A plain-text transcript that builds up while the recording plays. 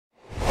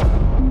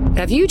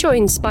Have you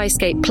joined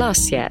Spyscape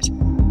Plus yet?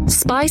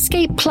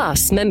 Spyscape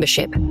Plus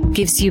membership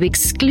gives you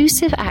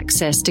exclusive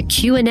access to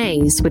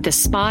Q&As with the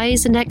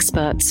spies and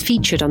experts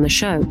featured on the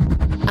show,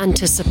 and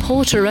to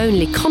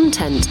supporter-only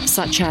content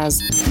such as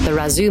The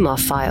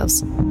Razumov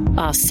Files,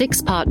 our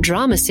 6-part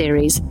drama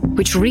series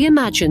which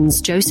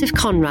reimagines Joseph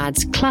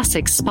Conrad's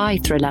classic spy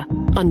thriller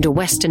Under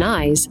Western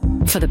Eyes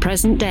for the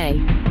present day.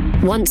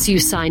 Once you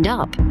signed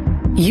up,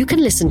 you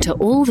can listen to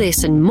all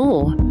this and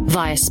more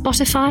via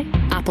Spotify,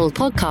 Apple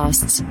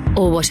Podcasts,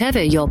 or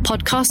whatever your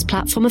podcast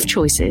platform of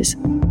choice is.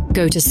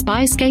 Go to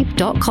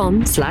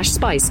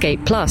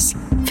spyscape.com/Spyscape Plus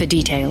for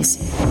details.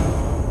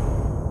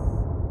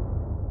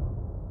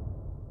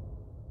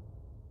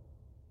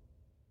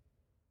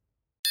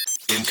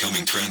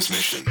 Incoming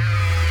transmission.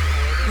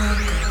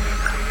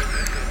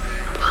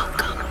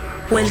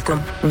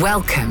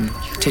 Welcome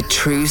to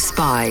True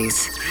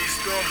Spies.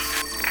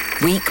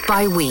 Week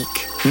by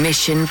week,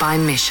 mission by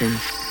mission,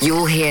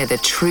 you'll hear the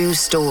true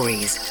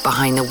stories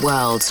behind the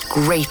world's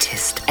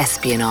greatest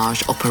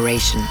espionage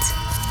operations.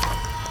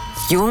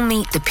 You'll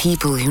meet the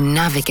people who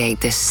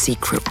navigate this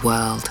secret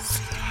world.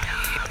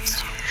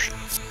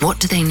 What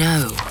do they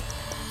know?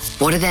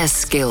 What are their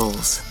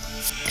skills?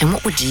 And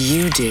what would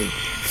you do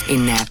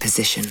in their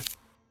position?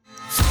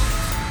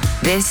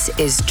 This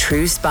is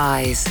True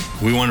Spies.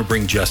 We want to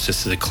bring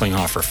justice to the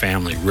Klinghoffer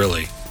family,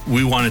 really.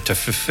 We wanted to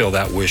fulfill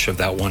that wish of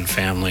that one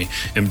family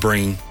and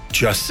bring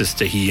justice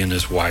to he and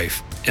his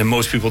wife. And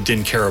most people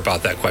didn't care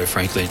about that, quite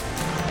frankly.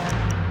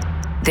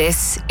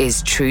 This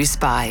is True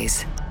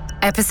Spies,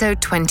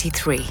 Episode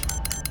 23,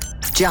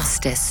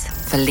 Justice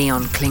for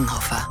Leon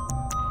Klinghoffer.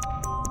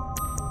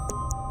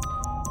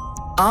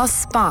 Our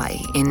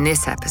spy in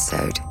this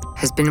episode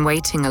has been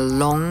waiting a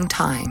long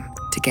time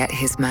to get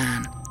his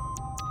man.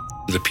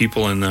 The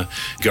people in the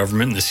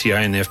government, the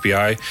CIA and the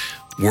FBI,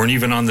 weren't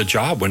even on the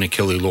job when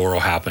Achille Lauro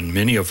happened.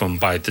 Many of them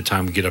by the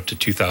time we get up to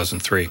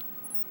 2003.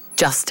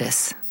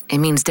 Justice. It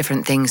means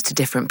different things to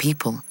different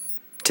people.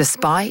 To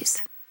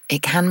spies,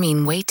 it can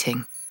mean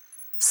waiting.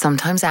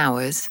 Sometimes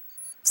hours,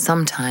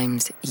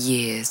 sometimes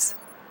years.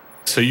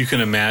 So you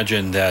can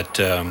imagine that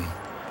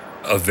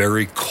a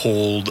very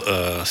cold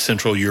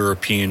Central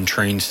European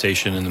train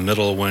station in the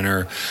middle of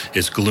winter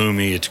is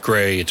gloomy, it's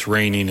gray, it's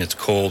raining, it's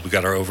cold, we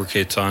got our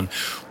overcoats on.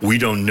 We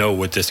don't know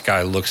what this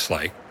guy looks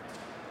like.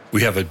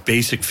 We have a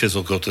basic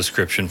physical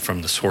description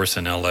from the source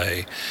in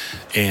LA,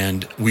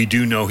 and we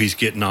do know he's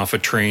getting off a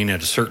train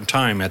at a certain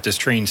time at this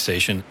train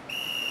station.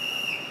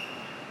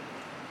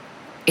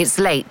 It's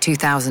late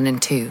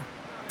 2002.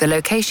 The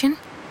location?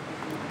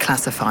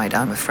 Classified,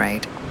 I'm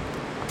afraid.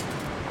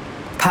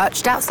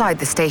 Perched outside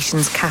the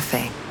station's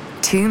cafe,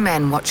 two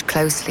men watch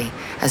closely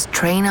as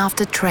train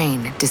after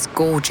train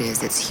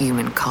disgorges its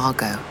human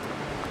cargo.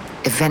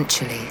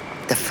 Eventually,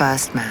 the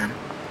first man,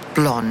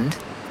 blonde,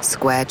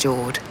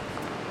 square-jawed,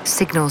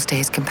 signals to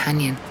his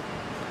companion.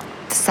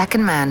 The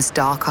second man's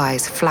dark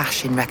eyes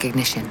flash in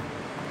recognition.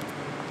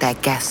 Their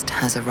guest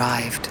has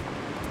arrived.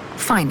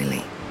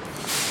 Finally.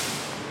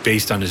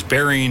 Based on his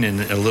bearing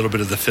and a little bit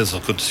of the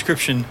physical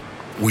description,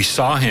 we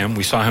saw him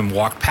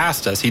walk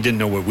past us. He didn't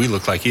know what we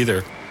looked like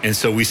either. And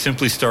so we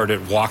simply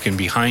started walking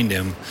behind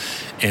him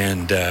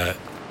and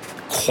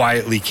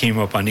quietly came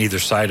up on either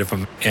side of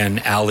him.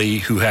 And Ali,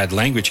 who had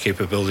language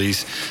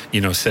capabilities,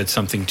 said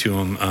something to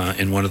him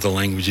in one of the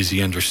languages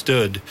he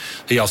understood.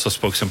 He also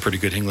spoke some pretty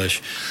good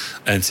English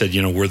and said,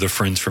 we're the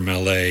friends from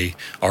LA.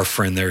 Our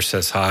friend there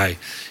says hi.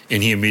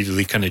 And he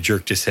immediately kind of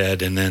jerked his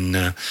head. And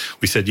then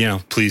we said,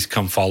 please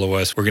come follow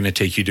us. We're going to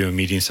take you to a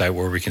meeting site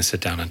where we can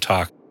sit down and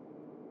talk.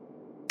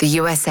 The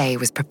USA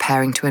was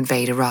preparing to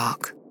invade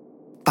Iraq,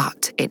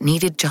 but it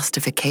needed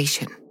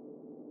justification.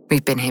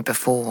 We've been here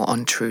before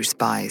on True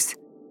Spies.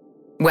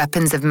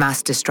 Weapons of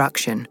mass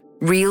destruction,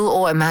 real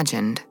or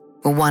imagined,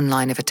 were one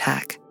line of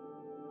attack.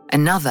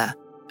 Another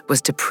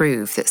was to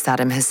prove that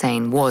Saddam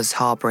Hussein was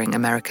harboring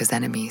America's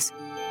enemies.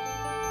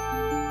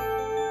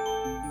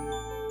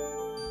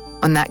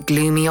 On that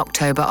gloomy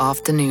October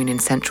afternoon in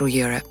Central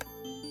Europe,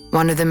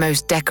 one of the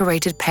most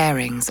decorated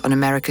pairings on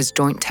America's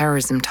Joint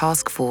Terrorism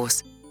Task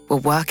Force were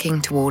working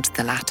towards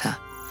the latter.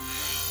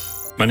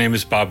 My name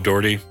is Bob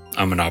Doherty.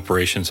 I'm an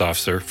operations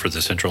officer for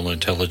the Central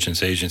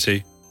Intelligence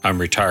Agency. I'm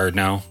retired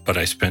now, but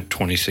I spent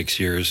 26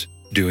 years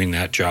doing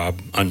that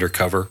job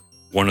undercover.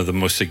 One of the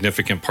most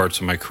significant parts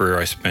of my career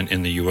I spent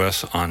in the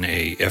U.S. on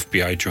a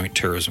FBI Joint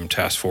Terrorism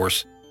Task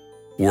Force,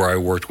 where I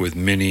worked with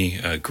many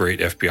great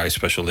FBI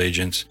special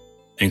agents,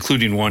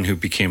 including one who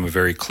became a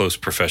very close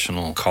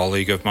professional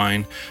colleague of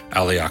mine,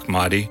 Ali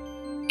Ahmadi.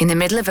 In the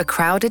middle of a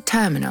crowded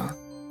terminal,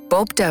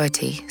 Bob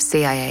Doherty,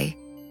 CIA,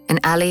 and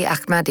Ali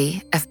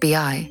Ahmadi,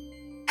 FBI,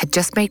 had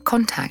just made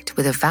contact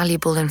with a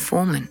valuable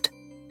informant.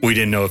 We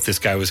didn't know if this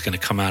guy was going to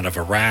come out of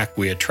Iraq.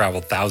 We had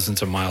traveled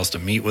thousands of miles to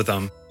meet with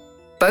him.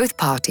 Both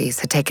parties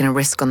had taken a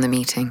risk on the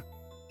meeting.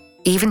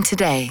 Even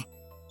today,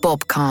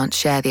 Bob can't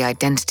share the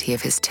identity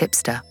of his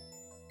tipster.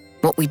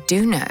 What we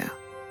do know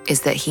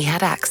is that he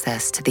had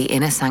access to the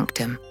inner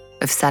sanctum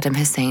of Saddam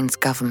Hussein's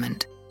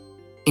government.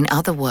 In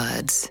other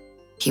words,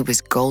 he was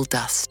gold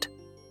dust.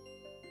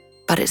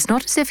 But it's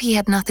not as if he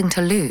had nothing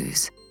to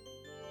lose.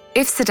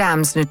 If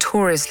Saddam's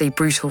notoriously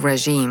brutal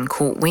regime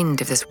caught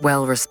wind of this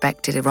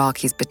well-respected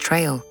Iraqi's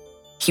betrayal,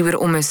 he would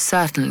almost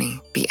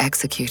certainly be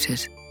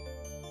executed.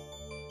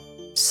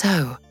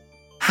 So,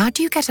 how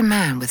do you get a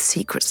man with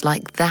secrets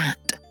like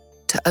that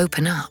to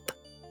open up?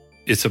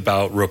 It's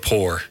about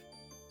rapport.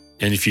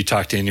 And if you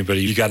talk to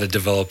anybody, you got to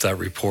develop that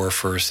rapport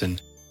first.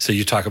 And so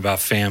you talk about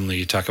family,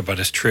 you talk about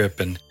his trip,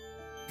 and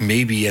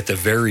maybe at the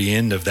very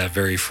end of that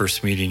very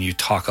first meeting, you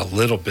talk a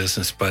little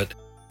business, but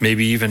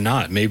maybe even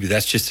not. Maybe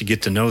that's just to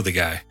get to know the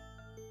guy.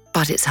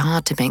 But it's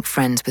hard to make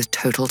friends with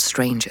total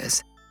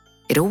strangers.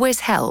 It always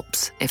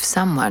helps if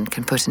someone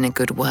can put in a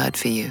good word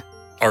for you.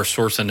 Our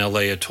source in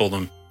LA had told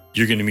him,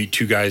 you're going to meet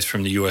two guys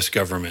from the U.S.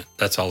 government.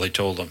 That's all they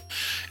told him.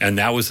 And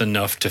that was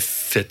enough to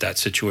fit that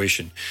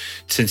situation.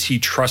 Since he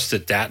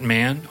trusted that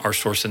man, our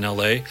source in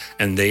L.A.,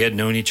 and they had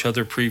known each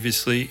other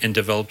previously and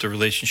developed a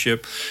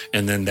relationship,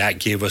 and then that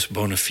gave us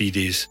bona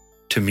fides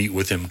to meet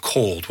with him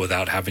cold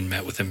without having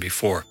met with him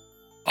before.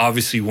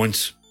 Obviously,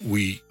 once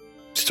we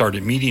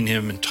started meeting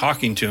him and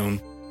talking to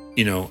him,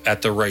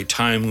 at the right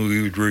time,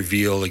 we would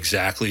reveal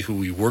exactly who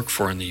we work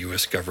for in the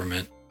U.S.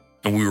 government.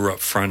 And we were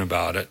upfront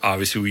about it.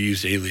 Obviously, we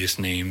used alias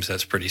names.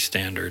 That's pretty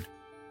standard.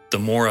 The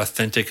more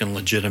authentic and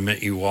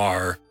legitimate you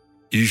are,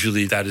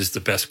 usually that is the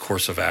best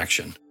course of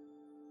action.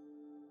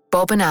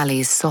 Bob and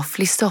Ali's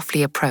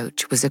softly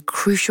approach was a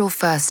crucial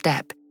first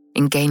step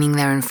in gaining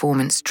their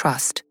informant's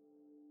trust.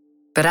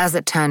 But as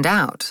it turned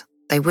out,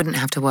 they wouldn't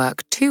have to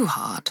work too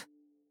hard.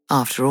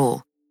 After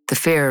all, the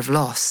fear of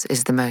loss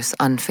is the most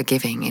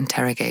unforgiving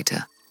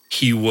interrogator.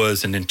 He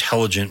was an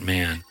intelligent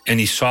man, and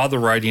he saw the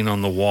writing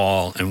on the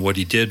wall, and what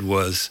he did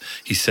was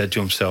he said to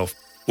himself,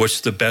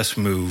 what's the best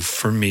move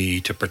for me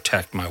to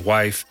protect my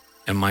wife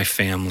and my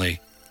family,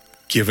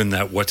 given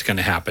that what's going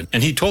to happen?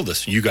 And he told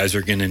us, you guys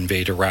are going to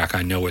invade Iraq.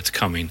 I know it's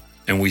coming.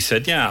 And we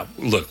said, yeah,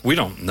 look, we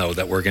don't know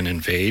that we're going to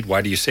invade.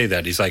 Why do you say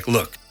that? He's like,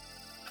 look,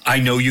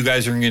 I know you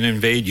guys are going to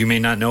invade. You may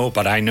not know it,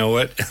 but I know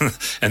it.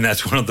 And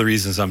that's one of the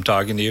reasons I'm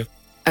talking to you.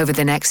 Over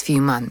the next few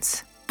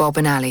months, Bob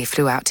and Ali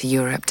flew out to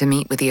Europe to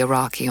meet with the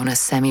Iraqi on a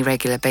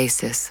semi-regular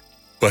basis.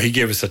 Well, he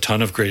gave us a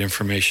ton of great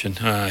information.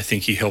 I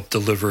think he helped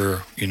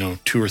deliver,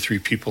 2 or 3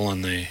 people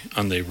on the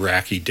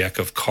Iraqi deck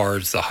of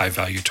cards, the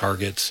high-value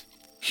targets.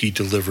 He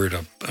delivered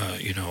a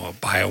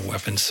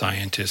bioweapon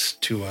scientist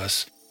to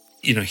us.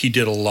 He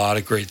did a lot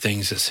of great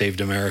things that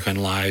saved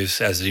American lives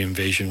as the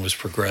invasion was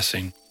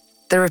progressing.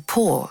 The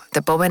rapport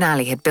that Bob and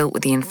Ali had built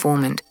with the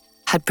informant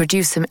had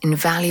produced some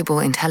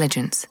invaluable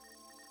intelligence.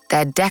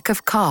 Their deck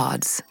of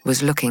cards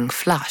was looking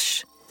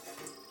flush,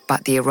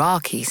 but the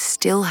Iraqis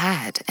still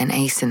had an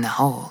ace in the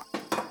hole.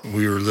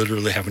 We were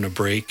literally having a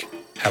break,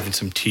 having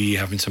some tea,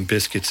 having some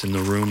biscuits in the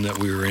room that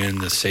we were in,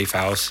 the safe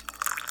house.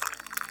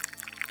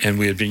 And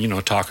we had been,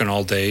 talking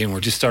all day, and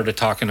we just started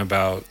talking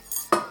about,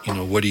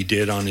 what he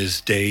did on his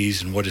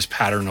days and what his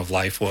pattern of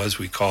life was,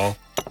 we call.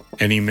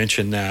 And he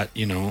mentioned that,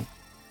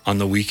 on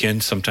the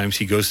weekend, sometimes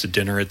he goes to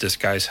dinner at this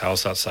guy's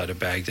house outside of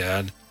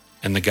Baghdad,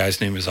 and the guy's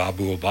name is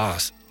Abu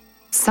Abbas.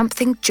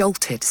 Something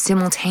jolted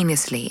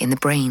simultaneously in the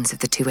brains of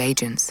the two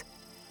agents.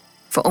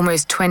 For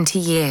almost 20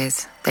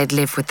 years, they'd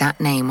lived with that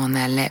name on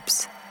their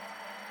lips.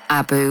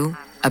 Abu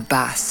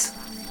Abbas.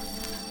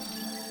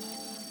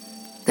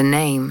 The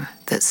name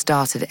that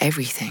started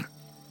everything.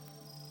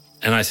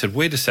 And I said,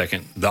 wait a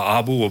second, the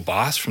Abu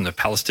Abbas from the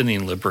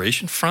Palestinian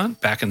Liberation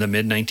Front back in the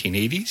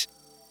mid-1980s?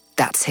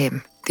 That's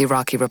him, the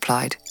Iraqi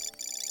replied.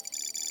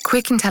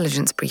 Quick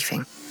intelligence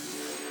briefing.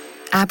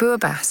 Abu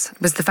Abbas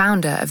was the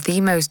founder of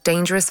the most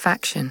dangerous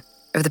faction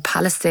of the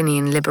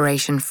Palestinian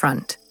Liberation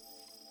Front.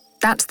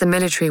 That's the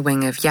military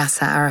wing of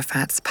Yasser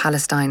Arafat's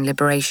Palestine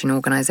Liberation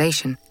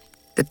Organization,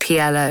 the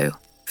PLO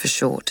for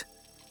short.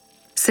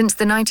 Since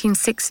the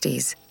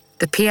 1960s,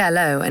 the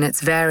PLO and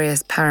its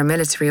various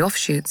paramilitary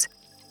offshoots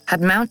had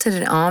mounted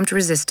an armed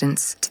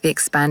resistance to the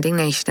expanding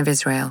nation of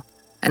Israel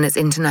and its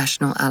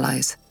international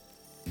allies.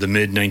 The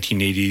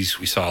mid-1980s,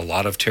 we saw a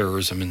lot of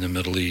terrorism in the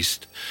Middle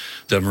East.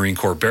 The Marine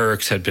Corps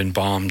barracks had been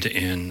bombed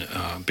in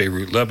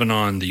Beirut,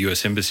 Lebanon. The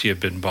U.S. Embassy had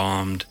been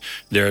bombed.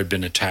 There had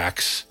been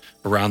attacks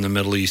around the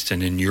Middle East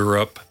and in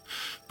Europe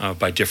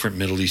by different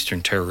Middle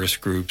Eastern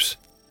terrorist groups.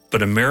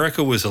 But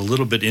America was a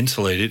little bit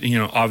insulated.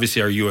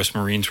 Obviously our U.S.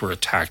 Marines were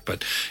attacked,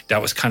 but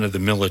that was kind of the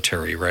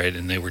military, right?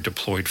 And they were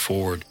deployed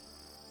forward.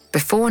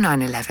 Before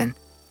 9/11,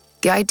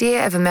 the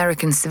idea of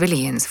American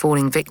civilians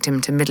falling victim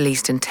to Middle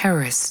Eastern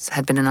terrorists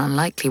had been an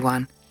unlikely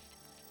one,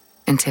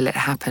 until it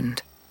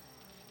happened.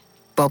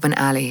 Bob and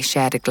Ali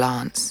shared a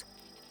glance.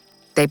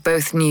 They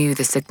both knew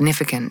the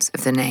significance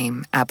of the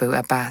name Abu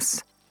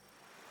Abbas.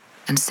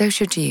 And so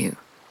should you.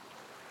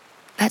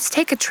 Let's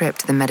take a trip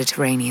to the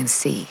Mediterranean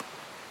Sea,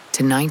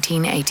 to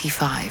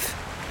 1985.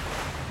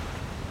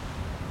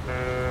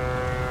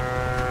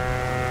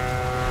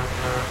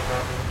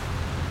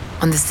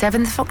 On the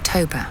 7th of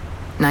October,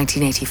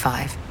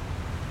 1985,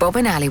 Bob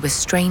and Ali were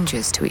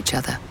strangers to each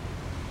other.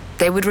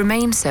 They would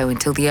remain so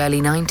until the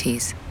early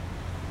 90s.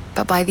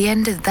 But by the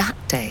end of that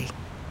day,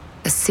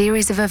 a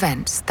series of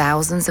events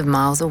thousands of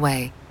miles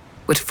away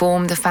would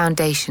form the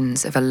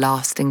foundations of a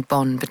lasting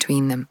bond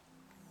between them.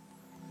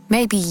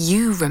 Maybe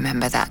you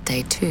remember that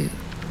day too.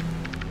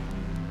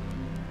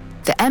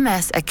 The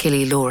MS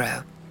Achille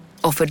Lauro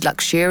offered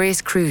luxurious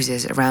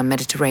cruises around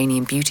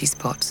Mediterranean beauty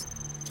spots.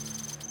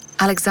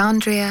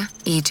 Alexandria,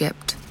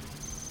 Egypt.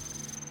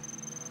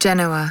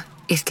 Genoa,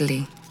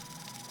 Italy.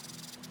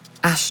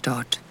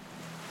 Ashdod,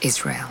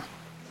 Israel.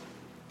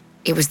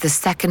 It was the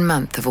second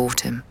month of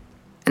autumn,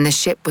 and the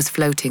ship was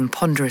floating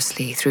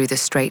ponderously through the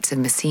Straits of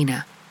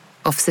Messina,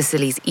 off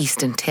Sicily's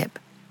eastern tip.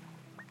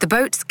 The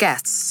boat's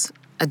guests,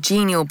 a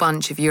genial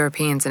bunch of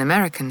Europeans and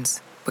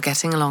Americans, were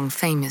getting along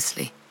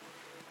famously.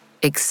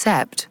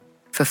 Except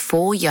for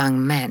 4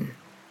 young men.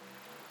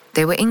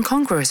 They were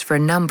incongruous for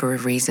a number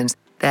of reasons.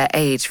 Their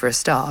age, for a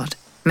start.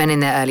 Men in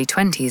their early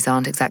 20s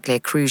aren't exactly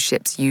a cruise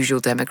ship's usual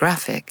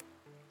demographic.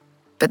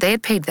 But they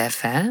had paid their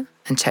fare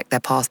and checked their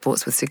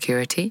passports with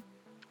security.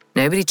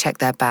 Nobody checked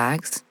their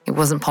bags. It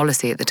wasn't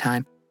policy at the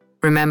time.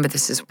 Remember,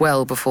 this is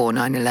well before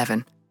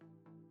 9/11.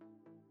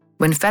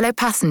 When fellow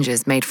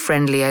passengers made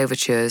friendly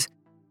overtures,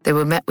 they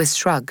were met with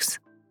shrugs.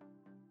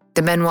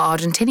 The men were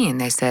Argentinian,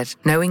 they said,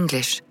 no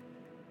English.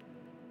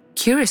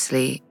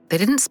 Curiously, they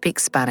didn't speak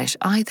Spanish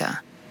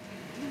either.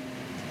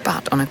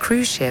 But on a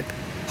cruise ship,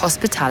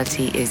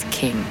 hospitality is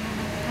king.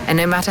 And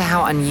no matter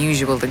how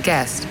unusual the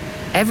guest,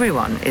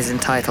 everyone is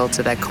entitled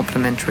to their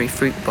complimentary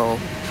fruit bowl.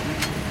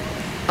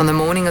 On the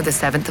morning of the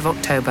 7th of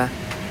October,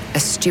 a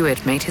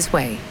steward made his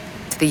way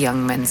to the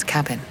young men's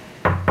cabin.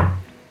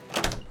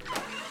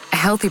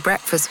 A healthy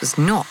breakfast was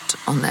not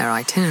on their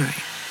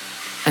itinerary.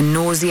 A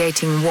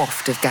nauseating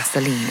waft of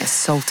gasoline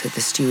assaulted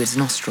the steward's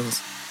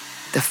nostrils.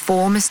 The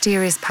 4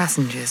 mysterious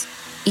passengers,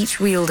 each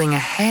wielding a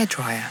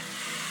hairdryer,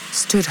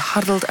 stood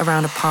huddled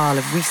around a pile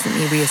of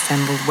recently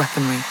reassembled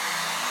weaponry.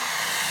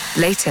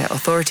 Later,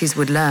 authorities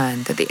would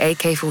learn that the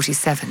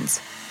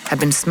AK-47s had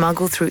been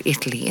smuggled through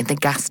Italy in the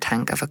gas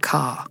tank of a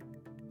car.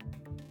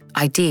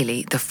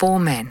 Ideally, the 4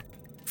 men,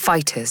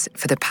 fighters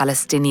for the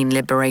Palestinian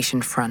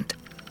Liberation Front,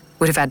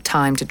 would have had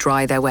time to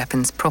dry their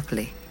weapons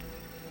properly.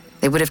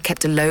 They would have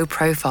kept a low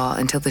profile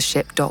until the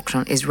ship docked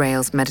on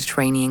Israel's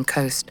Mediterranean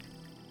coast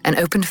and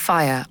opened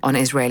fire on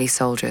Israeli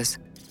soldiers.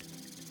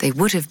 They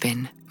would have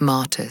been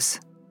martyrs.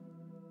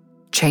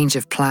 Change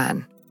of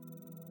plan.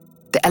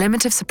 The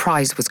element of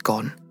surprise was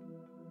gone,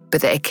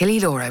 but the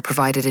Achille Lauro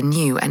provided a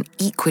new and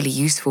equally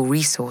useful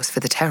resource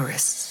for the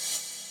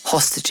terrorists: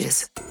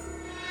 hostages.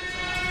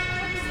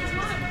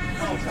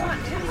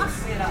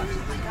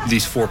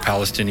 These 4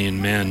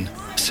 Palestinian men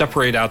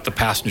separate out the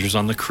passengers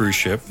on the cruise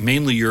ship,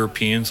 mainly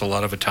Europeans, a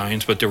lot of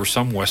Italians, but there were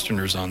some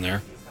Westerners on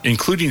there,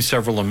 including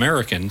several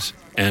Americans.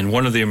 And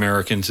one of the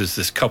Americans is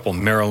this couple,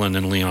 Marilyn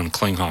and Leon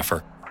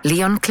Klinghoffer.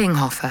 Leon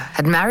Klinghoffer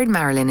had married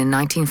Marilyn in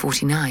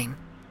 1949.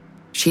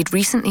 She'd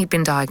recently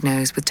been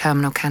diagnosed with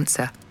terminal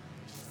cancer.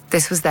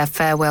 This was their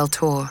farewell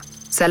tour,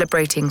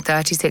 celebrating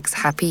 36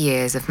 happy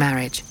years of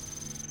marriage.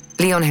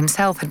 Leon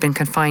himself had been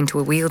confined to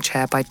a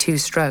wheelchair by 2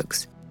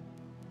 strokes.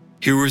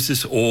 Here was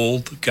this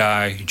old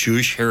guy,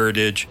 Jewish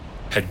heritage,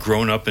 had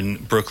grown up in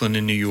Brooklyn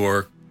and New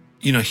York.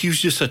 You know, he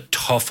was just a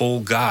tough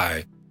old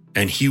guy,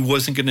 and he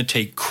wasn't going to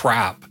take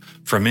crap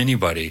from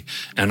anybody.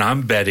 And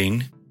I'm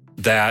betting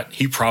that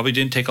he probably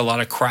didn't take a lot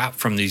of crap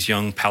from these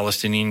young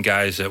Palestinian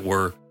guys that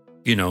were,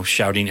 you know,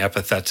 shouting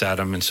epithets at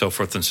him and so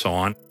forth and so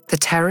on. The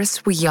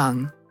terrorists were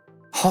young,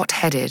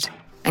 hot-headed,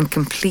 and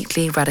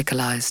completely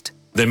radicalized.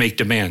 They make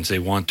demands. They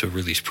want to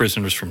release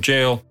prisoners from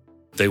jail.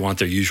 They want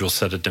their usual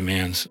set of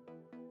demands.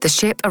 The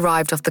ship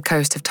arrived off the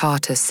coast of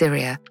Tartus,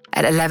 Syria,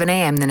 at 11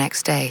 a.m. the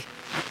next day.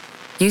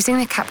 Using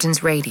the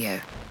captain's radio,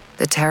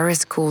 the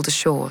terrorists called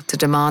ashore to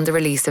demand the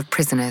release of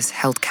prisoners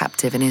held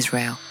captive in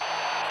Israel.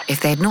 If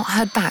they had not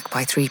heard back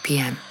by 3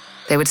 p.m.,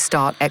 they would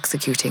start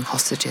executing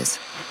hostages.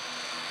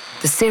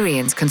 The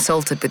Syrians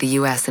consulted with the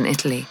US and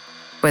Italy,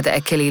 where the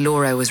Achille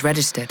Lauro was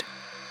registered.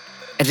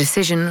 A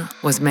decision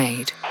was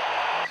made.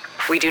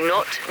 We do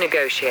not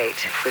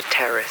negotiate with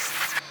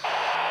terrorists.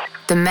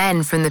 The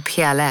men from the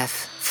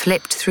PLF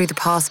flipped through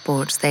the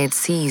passports they had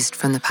seized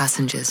from the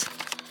passengers.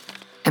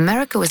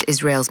 America was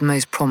Israel's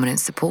most prominent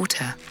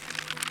supporter.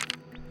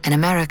 An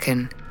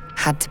American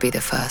had to be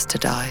the first to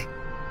die.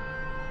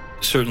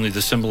 Certainly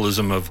the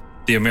symbolism of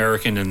the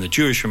American and the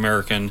Jewish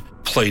American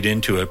played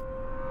into it.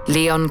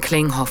 Leon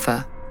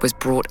Klinghoffer was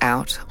brought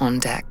out on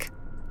deck.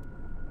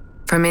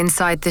 From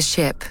inside the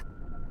ship,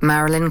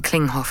 Marilyn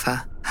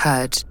Klinghoffer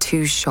heard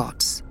 2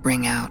 shots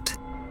ring out.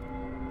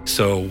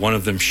 So one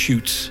of them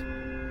shoots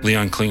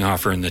Leon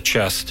Klinghoffer in the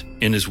chest,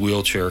 in his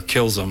wheelchair,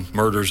 kills him,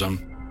 murders him,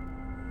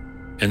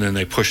 and then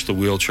they push the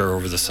wheelchair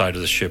over the side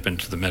of the ship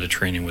into the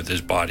Mediterranean with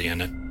his body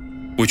in it,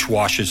 which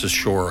washes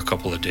ashore a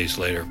couple of days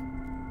later.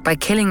 By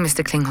killing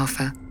Mr.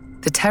 Klinghoffer,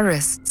 the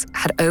terrorists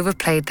had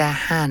overplayed their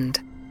hand.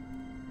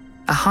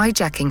 A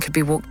hijacking could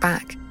be walked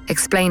back,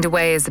 explained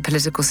away as a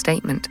political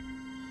statement.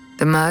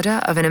 The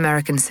murder of an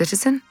American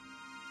citizen?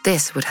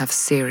 This would have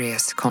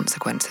serious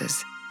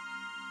consequences.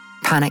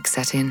 Panic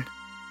set in.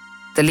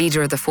 The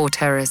leader of the 4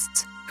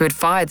 terrorists, who had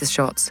fired the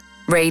shots,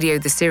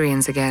 radioed the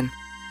Syrians again.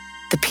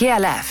 The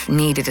PLF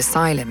needed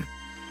asylum,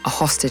 a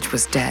hostage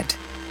was dead.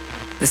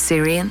 The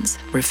Syrians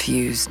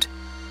refused.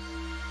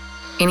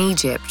 In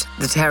Egypt,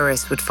 the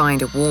terrorists would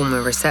find a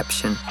warmer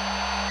reception.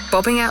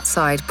 Bobbing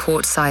outside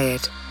Port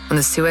Said on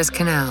the Suez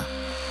Canal,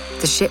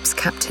 the ship's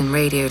captain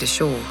radioed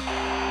ashore.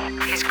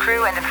 His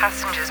crew and the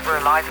passengers were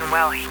alive and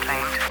well, he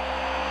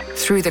claimed.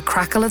 Through the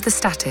crackle of the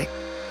static,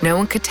 no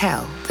one could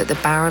tell that the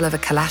barrel of a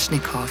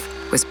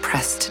Kalashnikov was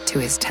pressed to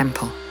his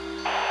temple.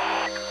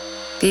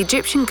 The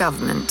Egyptian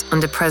government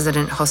under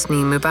President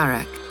Hosni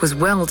Mubarak was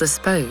well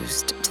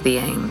disposed to the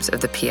aims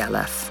of the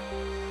PLF.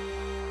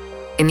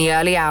 In the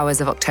early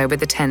hours of October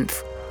the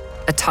 10th,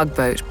 a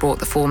tugboat brought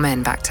the 4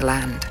 men back to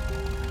land.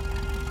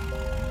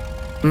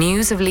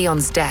 News of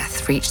Leon's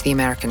death reached the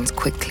Americans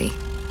quickly.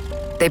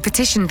 They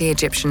petitioned the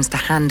Egyptians to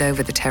hand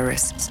over the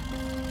terrorists.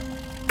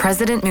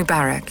 President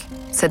Mubarak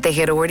said they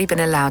had already been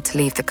allowed to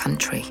leave the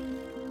country.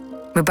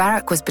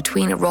 Mubarak was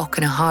between a rock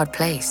and a hard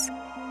place.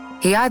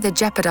 He either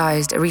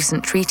jeopardized a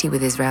recent treaty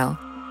with Israel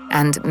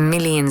and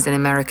millions in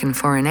American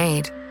foreign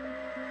aid,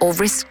 or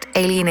risked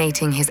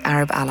alienating his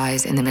Arab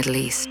allies in the Middle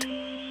East.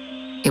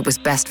 It was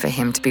best for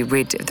him to be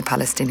rid of the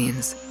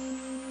Palestinians.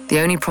 The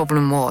only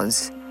problem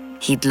was,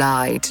 he'd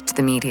lied to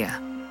the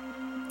media.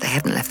 They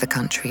hadn't left the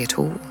country at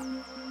all.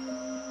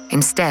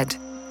 Instead,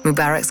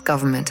 Mubarak's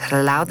government had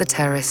allowed the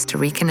terrorists to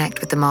reconnect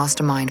with the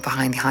mastermind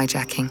behind the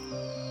hijacking,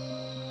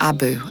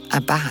 Abu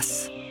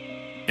Abbas.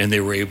 And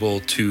they were able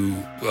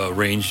to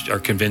arrange or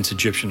convince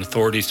Egyptian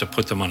authorities to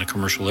put them on a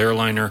commercial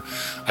airliner.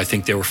 I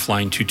think they were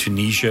flying to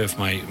Tunisia, if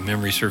my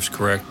memory serves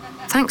correct.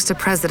 Thanks to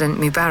President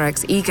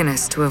Mubarak's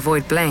eagerness to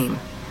avoid blame,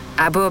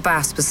 Abu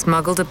Abbas was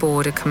smuggled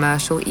aboard a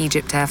commercial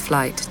Egypt Air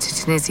flight to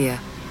Tunisia,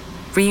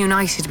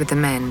 reunited with the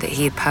men that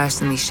he had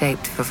personally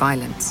shaped for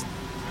violence.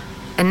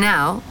 And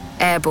now,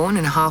 airborne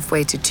and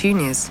halfway to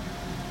Tunis,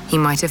 he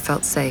might have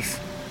felt safe.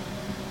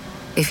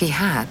 If he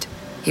had,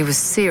 he was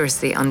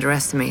seriously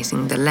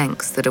underestimating the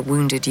lengths that a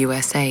wounded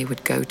USA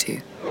would go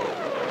to.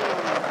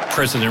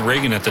 President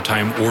Reagan at the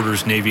time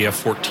orders Navy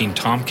F-14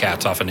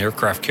 Tomcats off an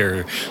aircraft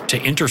carrier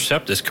to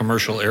intercept this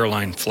commercial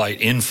airline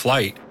flight in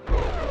flight,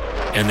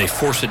 and they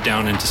force it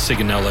down into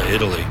Sigonella,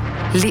 Italy.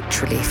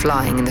 Literally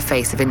flying in the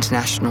face of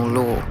international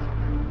law.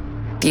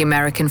 The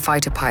American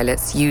fighter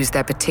pilots used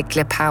their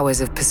particular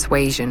powers of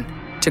persuasion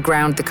to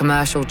ground the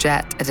commercial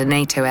jet at a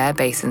NATO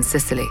airbase in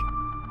Sicily.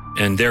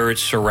 And there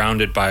it's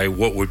surrounded by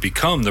what would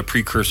become the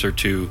precursor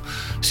to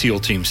SEAL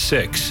Team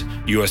 6,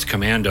 U.S.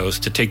 commandos,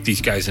 to take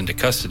these guys into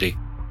custody.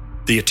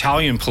 The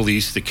Italian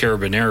police, the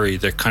Carabinieri,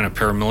 the kind of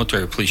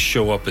paramilitary police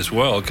show up as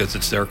well because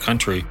it's their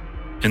country.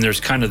 And there's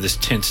kind of this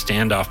tense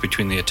standoff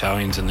between the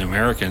Italians and the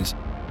Americans.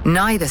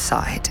 Neither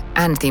side,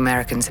 and the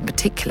Americans in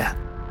particular,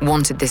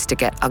 wanted this to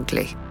get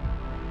ugly.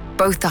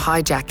 Both the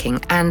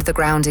hijacking and the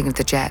grounding of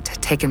the jet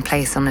had taken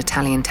place on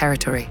Italian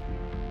territory.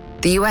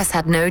 The US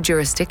had no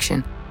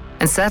jurisdiction,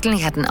 and certainly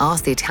hadn't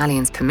asked the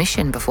Italians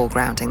permission before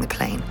grounding the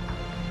plane.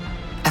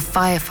 A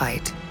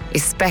firefight,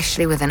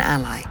 especially with an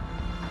ally,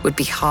 would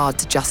be hard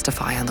to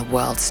justify on the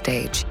world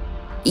stage,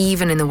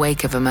 even in the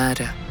wake of a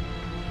murder.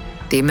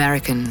 The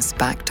Americans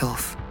backed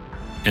off.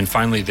 And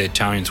finally, the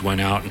Italians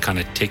went out and kind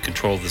of take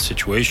control of the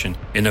situation.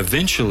 And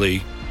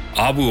eventually,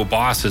 Abu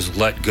Abbas is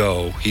let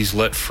go. He's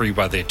let free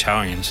by the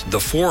Italians. The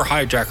 4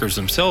 hijackers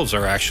themselves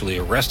are actually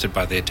arrested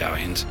by the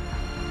Italians,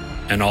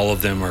 and all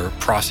of them are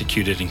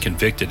prosecuted and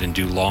convicted and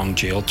do long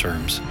jail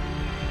terms.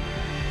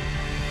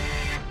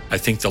 I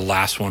think the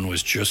last one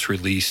was just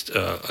released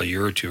a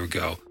year or two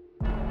ago.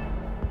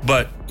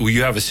 But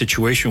you have a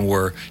situation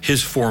where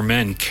his 4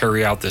 men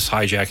carry out this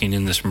hijacking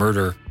and this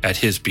murder at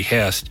his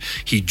behest.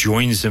 He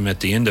joins them at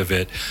the end of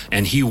it,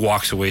 and he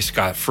walks away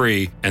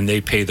scot-free, and they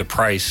pay the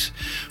price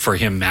for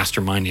him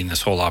masterminding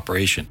this whole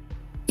operation.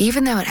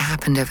 Even though it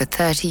happened over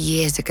 30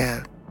 years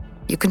ago,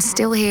 you can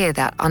still hear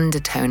that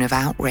undertone of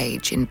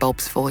outrage in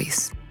Bob's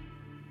voice.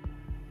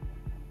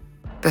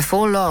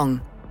 Before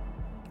long,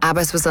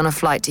 Abbas was on a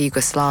flight to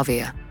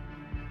Yugoslavia.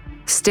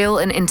 Still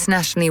an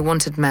internationally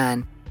wanted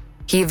man,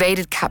 he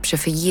evaded capture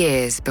for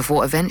years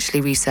before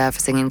eventually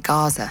resurfacing in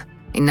Gaza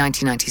in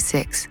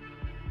 1996.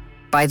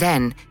 By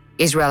then,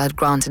 Israel had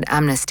granted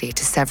amnesty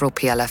to several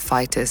PLF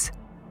fighters.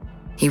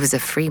 He was a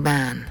free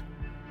man.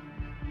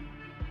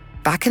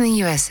 Back in the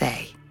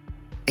USA,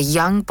 a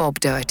young Bob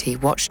Doherty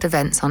watched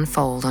events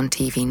unfold on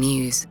TV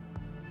news.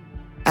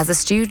 As a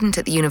student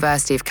at the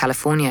University of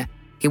California,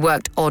 he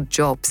worked odd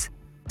jobs,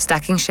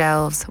 stacking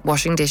shelves,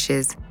 washing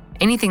dishes,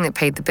 anything that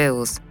paid the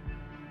bills.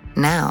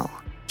 Now,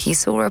 he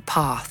saw a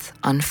path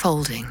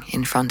unfolding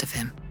in front of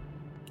him.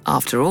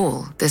 After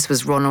all, this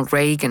was Ronald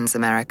Reagan's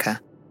America.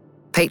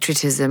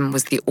 Patriotism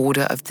was the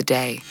order of the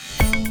day.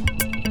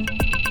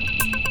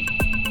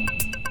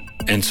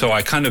 And so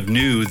I kind of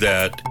knew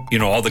that,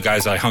 all the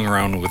guys I hung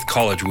around with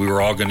college, we were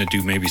all going to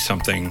do maybe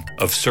something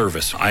of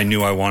service. I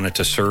knew I wanted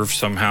to serve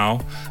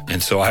somehow.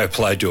 And so I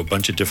applied to a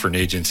bunch of different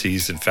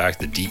agencies. In fact,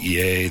 the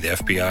DEA, the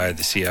FBI,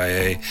 the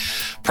CIA,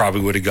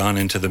 probably would have gone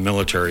into the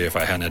military if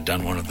I hadn't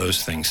done one of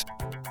those things.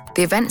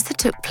 The events that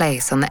took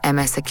place on the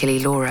MS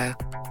Achille Lauro,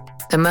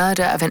 the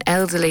murder of an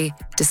elderly,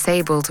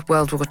 disabled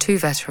World War II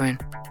veteran,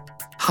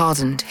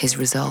 hardened his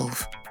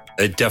resolve.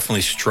 It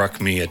definitely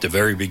struck me at the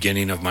very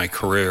beginning of my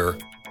career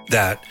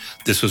that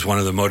this was one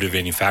of the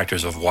motivating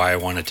factors of why I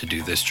wanted to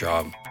do this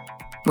job.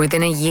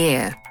 Within a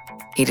year,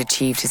 he'd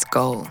achieved his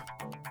goal.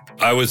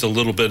 I was a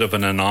little bit of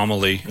an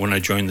anomaly when I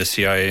joined the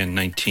CIA in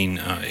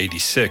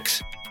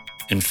 1986.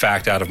 In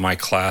fact, out of my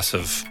class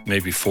of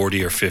maybe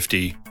 40 or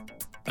 50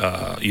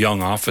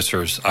 young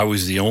officers, I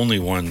was the only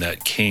one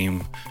that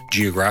came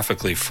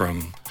geographically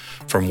from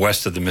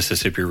west of the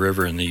Mississippi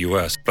River in the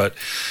U.S. But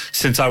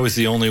since I was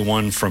the only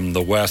one from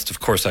the West, of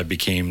course, I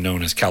became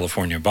known as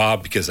California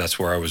Bob because that's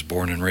where I was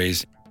born and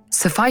raised.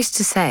 Suffice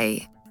to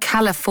say,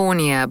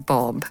 California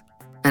Bob,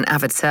 an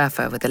avid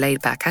surfer with a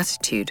laid-back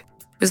attitude,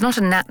 was not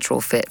a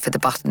natural fit for the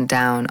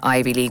buttoned-down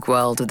Ivy League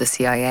world of the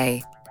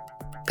CIA.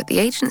 But the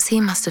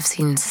agency must have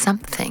seen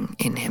something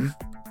in him.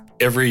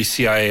 Every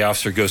CIA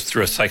officer goes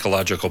through a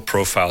psychological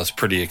profile. It's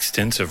pretty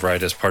extensive,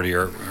 right, as part of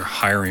your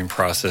hiring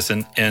process.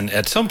 And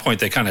at some point,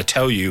 they kind of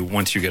tell you,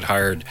 once you get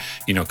hired,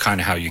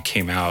 kind of how you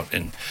came out.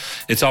 And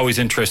it's always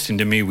interesting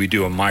to me. We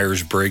do a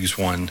Myers-Briggs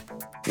one,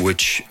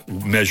 which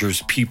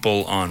measures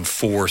people on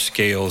 4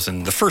 scales.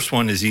 And the first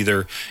one is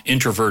either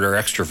introvert or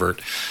extrovert.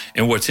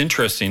 And what's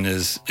interesting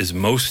is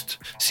most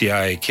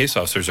CIA case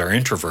officers are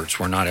introverts.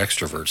 We're not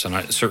extroverts. And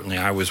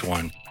I was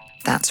one.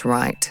 That's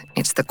right.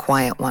 It's the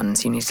quiet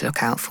ones you need to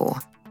look out for.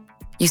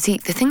 You see,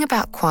 the thing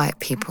about quiet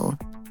people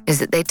is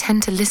that they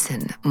tend to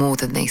listen more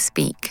than they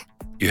speak.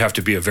 You have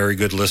to be a very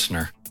good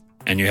listener,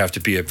 and you have to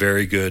be a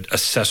very good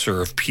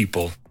assessor of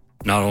people,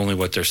 not only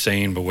what they're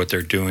saying, but what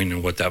they're doing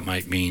and what that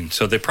might mean.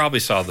 So they probably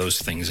saw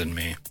those things in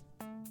me.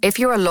 If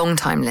you're a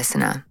long-time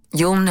listener,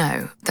 you'll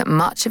know that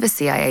much of a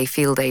CIA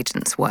field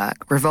agent's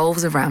work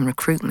revolves around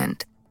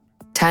recruitment,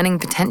 turning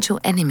potential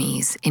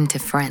enemies into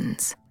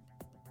friends.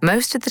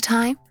 Most of the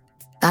time,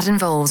 that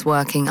involves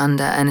working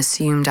under an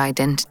assumed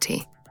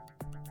identity.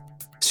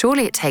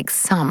 Surely it takes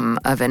some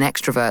of an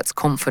extrovert's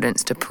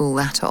confidence to pull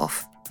that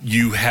off.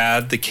 You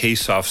had the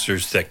case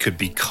officers that could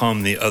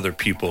become the other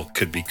people,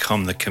 could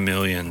become the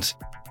chameleons.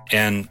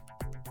 And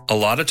a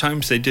lot of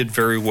times they did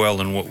very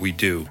well in what we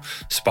do,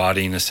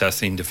 spotting,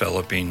 assessing,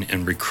 developing,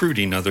 and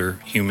recruiting other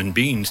human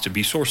beings to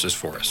be sources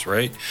for us,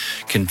 right?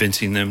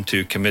 Convincing them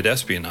to commit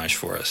espionage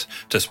for us,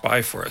 to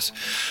spy for us.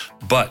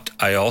 But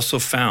I also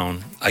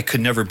found I could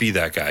never be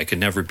that guy. I could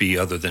never be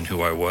other than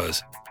who I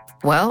was.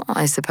 Well,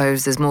 I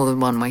suppose there's more than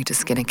one way to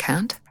skin a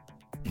cat.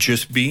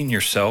 Just being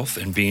yourself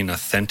and being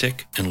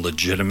authentic and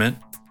legitimate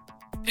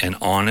and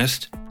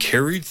honest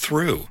carried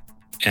through.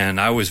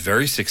 And I was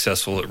very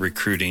successful at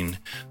recruiting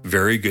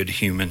very good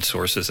human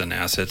sources and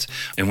assets.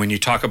 And when you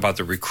talk about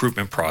the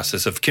recruitment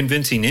process of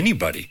convincing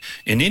anybody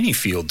in any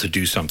field to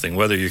do something,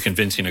 whether you're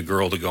convincing a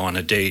girl to go on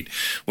a date,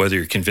 whether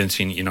you're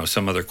convincing,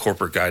 some other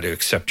corporate guy to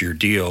accept your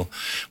deal,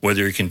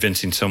 whether you're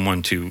convincing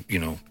someone to,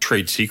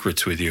 trade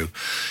secrets with you,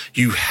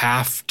 you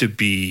have to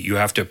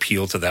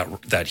appeal to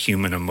that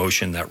human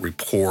emotion, that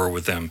rapport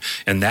with them.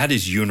 And that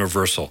is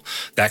universal.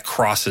 That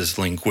crosses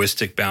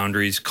linguistic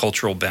boundaries,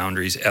 cultural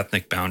boundaries,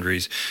 ethnic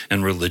boundaries,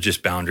 and religious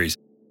boundaries.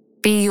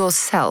 Be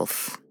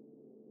yourself.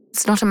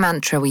 It's not a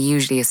mantra we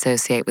usually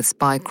associate with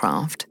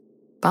spycraft,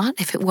 but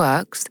if it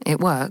works, it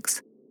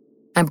works.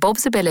 And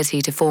Bob's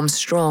ability to form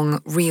strong,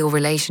 real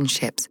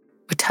relationships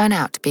would turn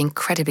out to be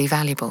incredibly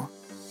valuable.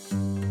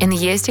 In the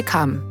years to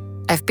come,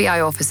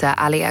 FBI officer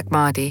Ali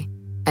Ahmadi,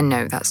 and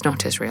no, that's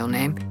not his real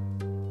name,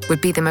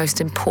 would be the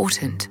most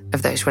important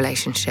of those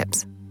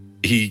relationships.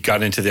 He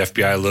got into the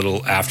FBI a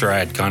little after I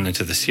had gone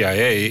into the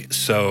CIA,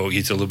 so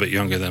he's a little bit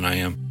younger than I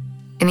am.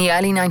 In the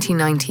early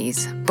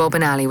 1990s, Bob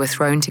and Ali were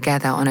thrown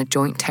together on a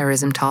joint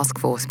terrorism task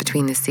force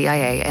between the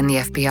CIA and the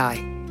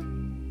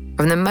FBI.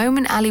 From the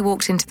moment Ali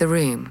walked into the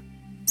room,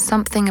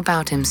 something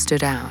about him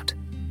stood out.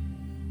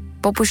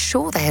 Bob was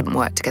sure they hadn't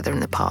worked together in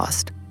the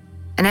past.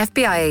 An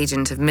FBI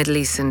agent of Middle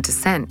Eastern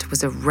descent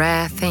was a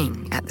rare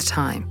thing at the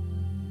time.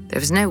 There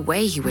was no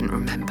way he wouldn't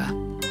remember.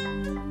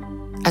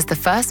 As the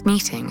first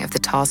meeting of the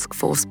task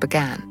force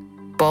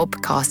began, Bob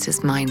cast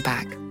his mind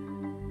back.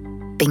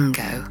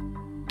 Bingo.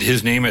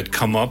 His name had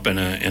come up in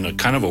a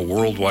kind of a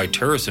worldwide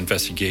terrorist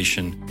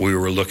investigation we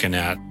were looking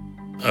at.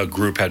 A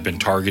group had been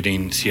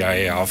targeting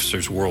CIA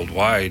officers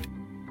worldwide,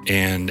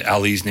 and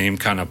Ali's name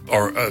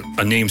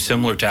a name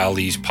similar to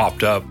Ali's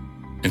popped up.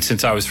 And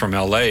since I was from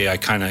LA, I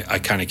kind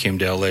of came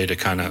to LA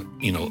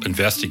to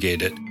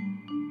investigate it.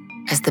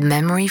 As the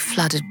memory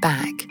flooded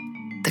back,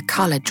 the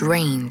color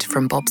drained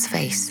from Bob's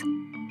face.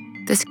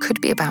 This could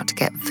be about to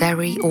get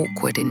very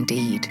awkward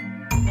indeed.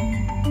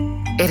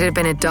 It had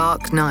been a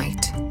dark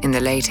night in the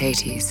late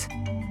 80s.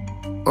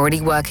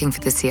 Already working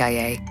for the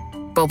CIA,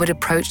 Bob had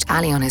approached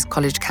Ali on his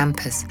college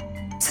campus,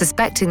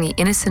 suspecting the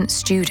innocent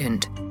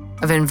student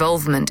of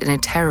involvement in a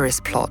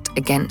terrorist plot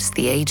against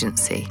the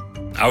agency.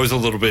 I was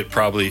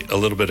probably a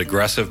little bit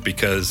aggressive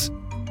because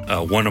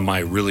One of my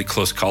really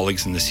close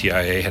colleagues in the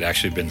CIA had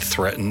actually been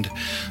threatened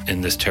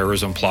in this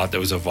terrorism plot that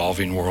was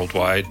evolving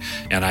worldwide,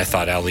 and I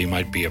thought Ali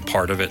might be a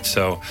part of it.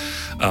 So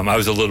I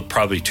was a little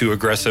probably too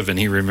aggressive, and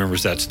he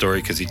remembers that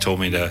story because he told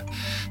me to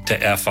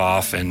F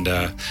off and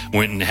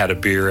went and had a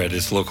beer at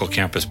his local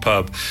campus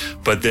pub.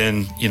 But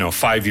then,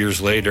 5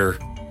 years later,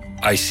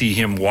 I see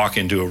him walk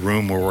into a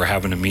room where we're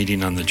having a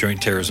meeting on the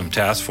Joint Terrorism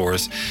Task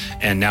Force,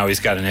 and now he's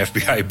got an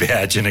FBI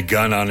badge and a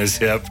gun on his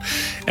hip,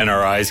 and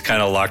our eyes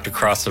kind of locked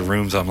across the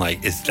rooms. I'm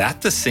like, is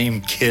that the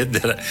same kid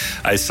that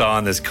I saw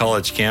on this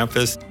college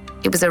campus?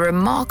 It was a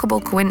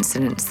remarkable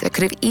coincidence that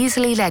could have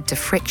easily led to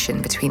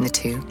friction between the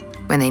two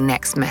when they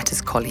next met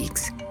as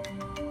colleagues.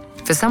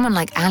 For someone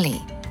like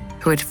Ali,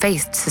 who had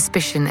faced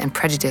suspicion and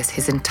prejudice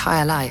his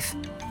entire life,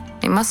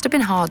 it must have been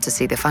hard to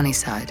see the funny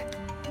side.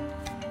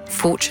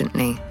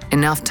 Fortunately,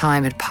 enough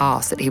time had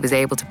passed that he was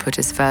able to put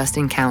his first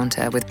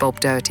encounter with Bob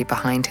Doherty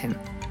behind him.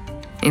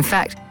 In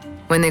fact,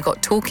 when they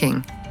got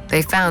talking,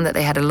 they found that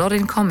they had a lot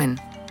in common.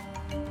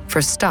 For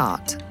a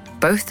start,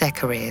 both their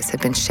careers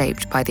had been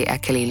shaped by the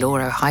Achille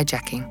Lauro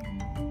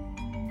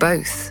hijacking.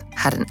 Both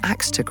had an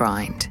axe to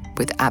grind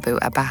with Abu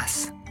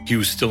Abbas. He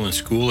was still in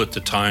school at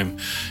the time,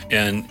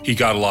 and he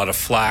got a lot of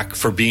flack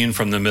for being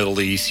from the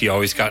Middle East. He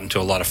always got into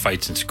a lot of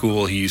fights in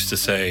school, he used to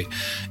say.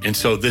 And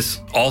so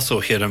this also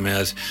hit him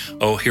as,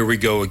 oh, here we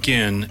go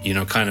again,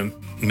 kind of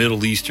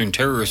Middle Eastern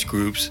terrorist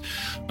groups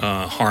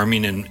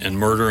harming and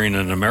murdering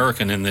an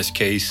American in this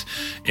case.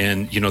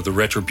 And, the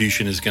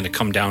retribution is going to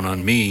come down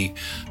on me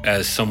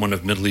as someone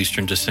of Middle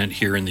Eastern descent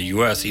here in the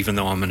U.S., even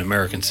though I'm an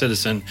American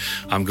citizen.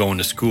 I'm going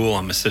to school.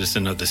 I'm a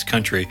citizen of this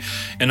country.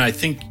 And I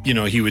think,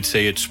 he would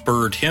say it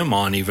spurred him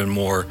on even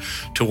more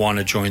to want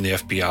to join the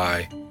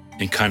FBI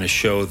and kind of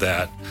show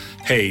that,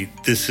 hey,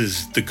 this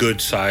is the good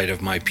side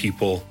of my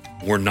people.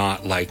 We're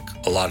not like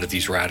a lot of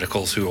these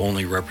radicals who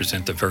only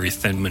represent the very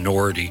thin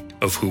minority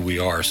of who we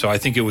are. So I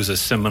think it was a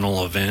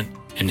seminal event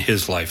in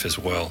his life as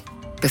well.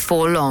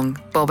 Before long,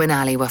 Bob and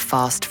Ali were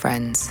fast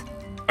friends.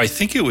 I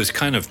think it was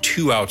kind of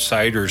two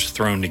outsiders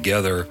thrown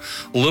together,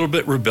 a little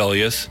bit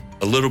rebellious,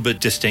 a little bit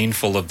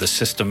disdainful of the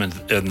system and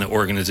the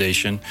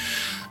organization.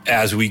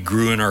 As we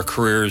grew in our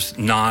careers,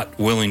 not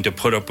willing to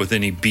put up with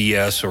any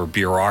BS or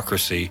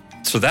bureaucracy.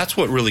 So that's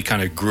what really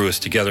kind of grew us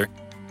together.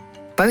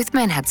 Both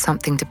men had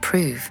something to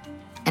prove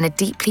and a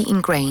deeply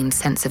ingrained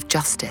sense of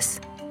justice.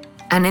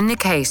 And in the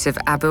case of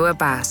Abu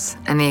Abbas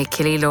and the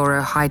Achille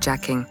Lauro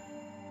hijacking,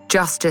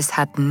 justice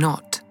had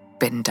not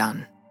been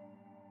done.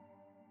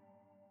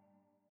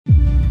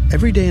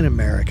 Every day in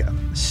America,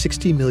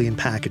 60 million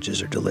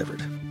packages are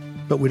delivered,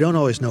 but we don't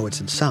always know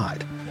what's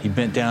inside. He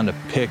bent down to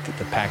pick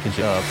the package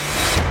up.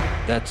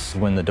 That's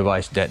when the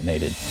device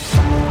detonated.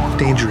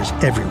 Danger is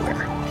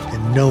everywhere,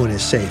 and no one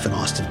is safe in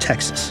Austin,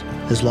 Texas,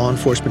 as law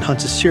enforcement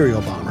hunts a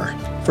serial bomber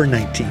for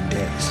 19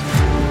 days.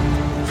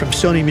 From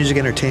Sony Music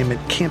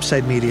Entertainment,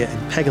 Campside Media,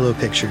 and Pegalo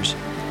Pictures,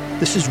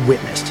 this is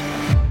Witnessed.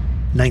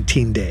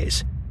 19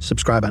 Days.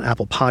 Subscribe on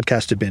Apple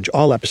Podcasts to binge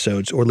all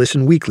episodes or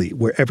listen weekly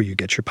wherever you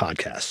get your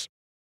podcasts.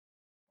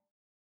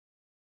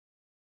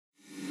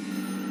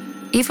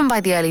 Even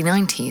by the early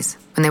 90s,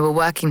 when they were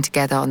working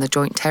together on the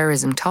Joint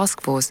Terrorism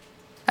Task Force,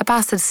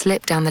 Abbas had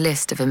slipped down the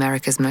list of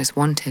America's most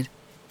wanted.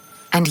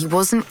 And he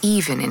wasn't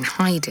even in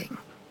hiding.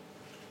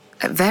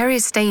 At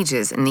various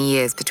stages in the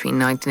years between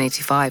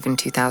 1985 and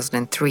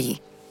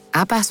 2003,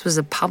 Abbas was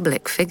a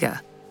public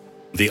figure.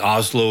 The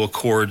Oslo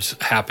Accords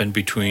happened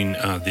between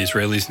the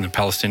Israelis and the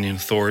Palestinian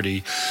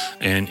Authority,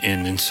 and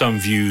in some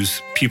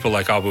views, people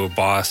like Abu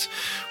Abbas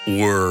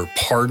were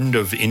pardoned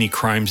of any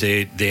crimes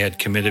they had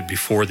committed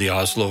before the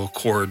Oslo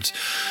Accords.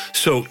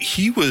 So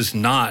he was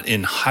not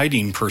in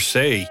hiding per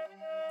se.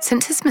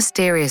 Since his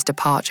mysterious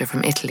departure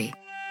from Italy,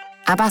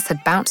 Abbas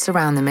had bounced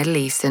around the Middle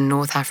East and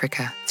North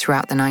Africa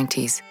throughout the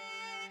 90s.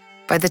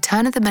 By the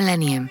turn of the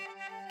millennium,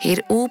 he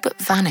had all but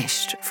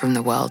vanished from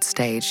the world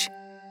stage.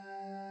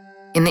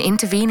 In the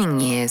intervening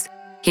years,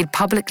 he'd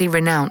publicly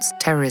renounced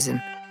terrorism.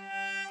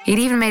 He'd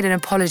even made an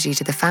apology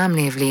to the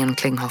family of Leon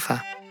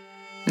Klinghoffer.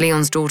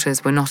 Leon's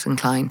daughters were not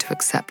inclined to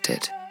accept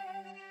it.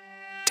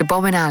 To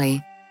Bob and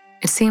Ali,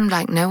 it seemed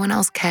like no one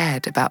else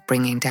cared about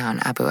bringing down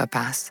Abu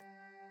Abbas.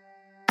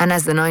 And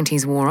as the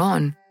 90s wore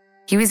on,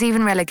 he was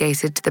even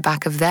relegated to the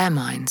back of their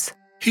minds.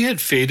 He had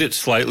faded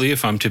slightly,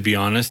 if I'm to be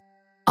honest.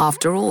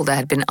 After all, there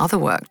had been other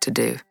work to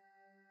do.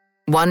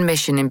 One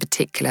mission in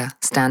particular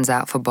stands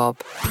out for Bob.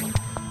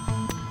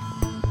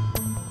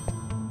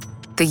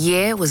 The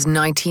year was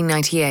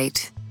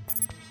 1998.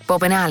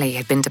 Bob and Ali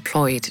had been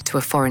deployed to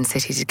a foreign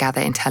city to gather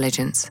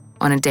intelligence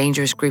on a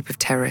dangerous group of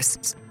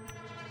terrorists.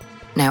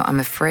 Now, I'm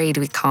afraid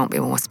we can't be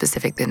more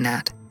specific than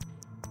that.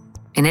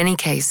 In any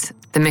case,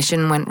 the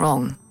mission went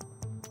wrong.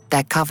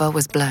 Their cover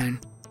was blown.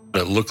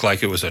 It looked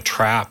like it was a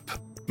trap,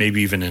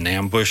 maybe even an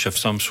ambush of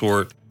some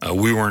sort.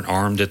 We weren't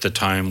armed at the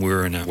time. We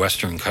were in a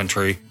Western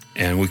country,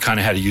 and we kind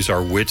of had to use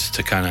our wits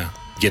to kind of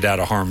get out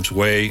of harm's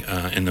way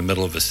in the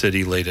middle of a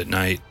city late at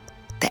night.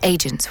 The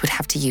agents would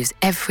have to use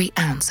every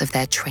ounce of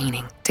their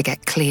training to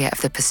get clear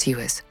of the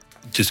pursuers.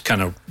 just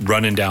kind of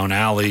running down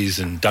alleys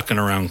and ducking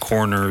around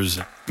corners,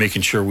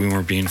 making sure we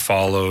weren't being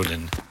followed,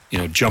 and,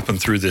 jumping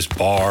through this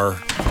bar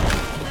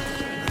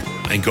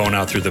and going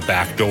out through the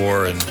back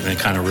door and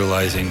kind of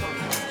realizing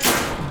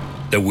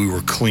that we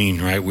were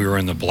clean, right? We were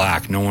in the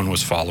black. No one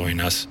was following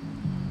us.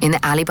 In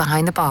the alley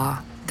behind the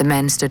bar, the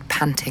men stood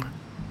panting.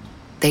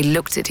 They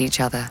looked at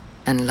each other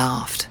and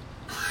laughed.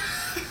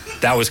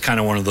 That was kind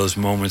of one of those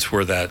moments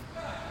where that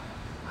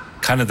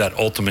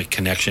ultimate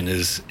connection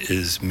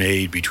is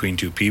made between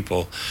two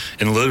people.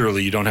 And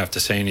literally, you don't have to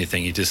say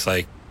anything. You just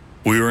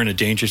we were in a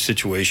dangerous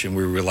situation.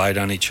 We relied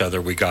on each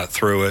other. We got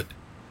through it.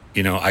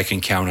 I can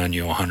count on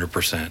you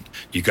 100%.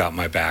 You got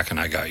my back and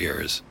I got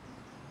yours.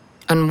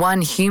 On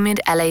one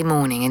humid LA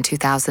morning in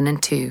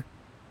 2002,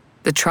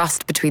 the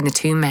trust between the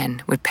two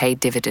men would pay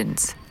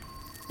dividends.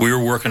 We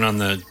were working on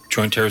the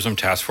Joint Terrorism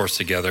Task Force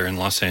together in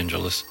Los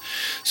Angeles.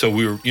 So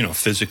we were,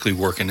 physically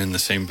working in the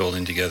same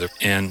building together.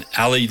 And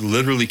Ali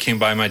literally came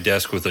by my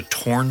desk with a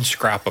torn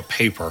scrap of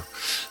paper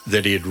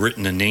that he had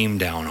written a name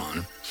down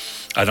on.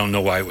 I don't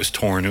know why it was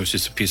torn. It was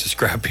just a piece of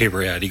scrap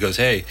paper he had. He goes,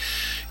 hey,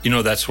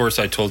 that source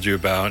I told you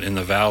about in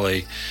the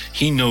valley,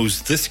 he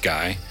knows this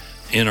guy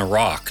in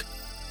Iraq.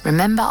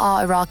 Remember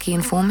our Iraqi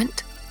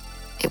informant?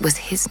 It was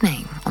his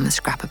name on the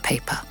scrap of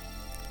paper.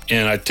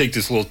 And I'd take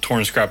this little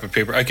torn scrap of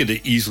paper. I could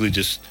have easily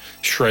just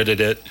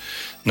shredded it,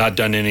 not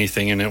done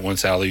anything in it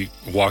once Ali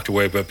walked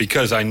away. But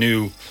because I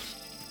knew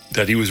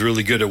that he was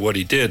really good at what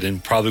he did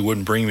and probably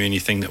wouldn't bring me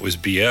anything that was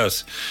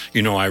BS,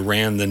 I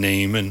ran the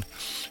name. And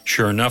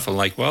sure enough, I'm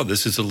like, wow,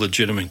 this is a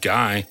legitimate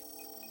guy.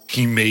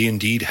 He may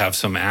indeed have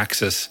some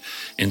access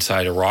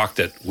inside Iraq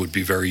that would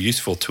be very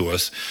useful to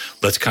us.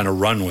 Let's kind of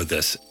run with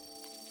this.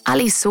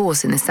 Ali's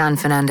source in the San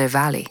Fernando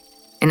Valley,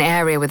 an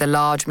area with a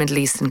large Middle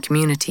Eastern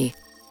community,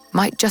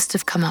 might just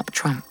have come up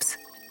trumps.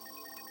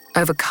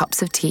 Over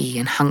cups of tea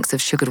and hunks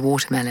of sugared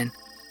watermelon,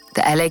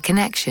 the LA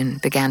connection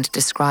began to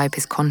describe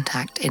his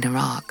contact in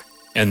Iraq.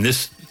 And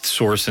this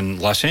source in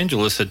Los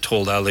Angeles had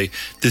told Ali,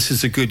 this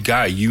is a good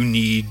guy. You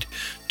need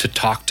to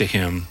talk to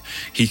him.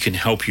 He can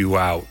help you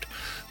out.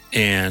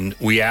 And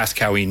we asked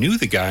how he knew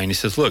the guy, and he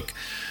says, look,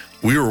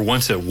 we were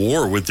once at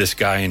war with this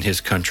guy in his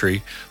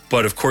country,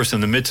 but of course,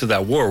 in the midst of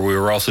that war, we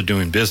were also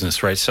doing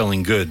business, right?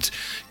 Selling goods.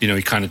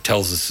 He kind of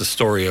tells us the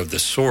story of the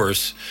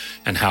source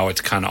and how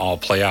it's kind of all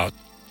play out.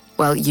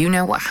 Well, you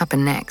know what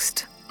happened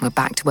next. We're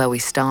back to where we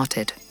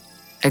started.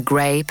 A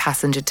grey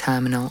passenger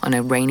terminal on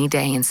a rainy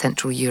day in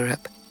Central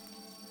Europe.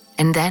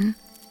 And then,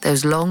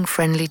 those long,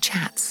 friendly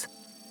chats.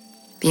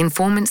 The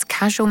informant's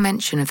casual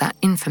mention of that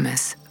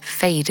infamous,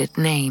 faded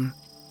name,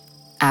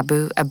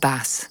 Abu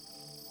Abbas.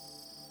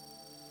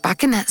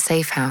 Back in that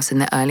safe house in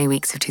the early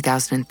weeks of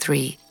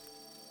 2003,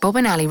 Bob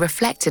and Ali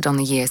reflected on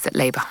the years that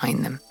lay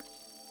behind them.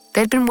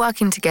 They'd been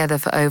working together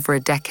for over a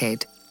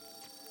decade.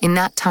 In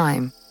that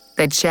time,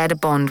 they'd shared a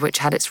bond which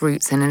had its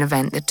roots in an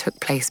event that took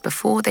place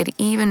before they'd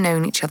even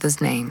known each other's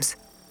names.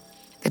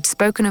 They'd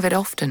spoken of it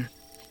often.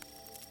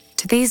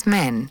 To these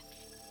men,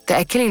 the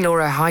Achille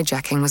Lauro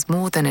hijacking was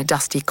more than a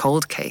dusty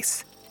cold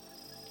case.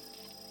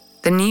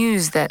 The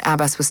news that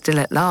Abbas was still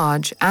at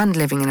large and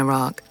living in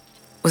Iraq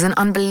was an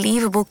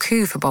unbelievable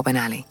coup for Bob and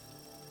Ali,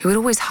 who had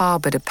always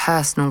harbored a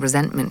personal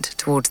resentment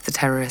towards the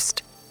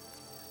terrorist.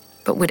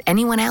 But would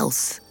anyone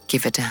else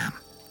give a damn?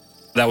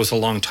 That was a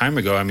long time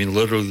ago. I mean,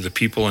 literally the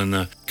people in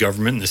the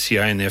government, the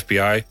CIA and the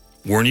FBI,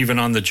 weren't even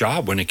on the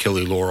job when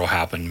Achille Lauro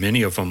happened.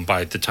 Many of them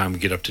by the time we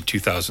get up to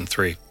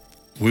 2003.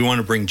 We want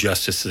to bring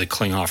justice to the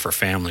Klinghoffer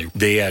family.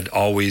 They had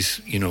always,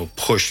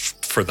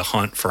 pushed for the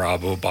hunt for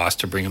Abu Abbas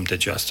to bring him to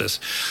justice.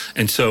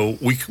 And so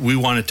we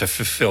wanted to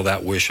fulfill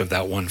that wish of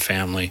that one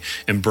family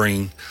and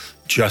bring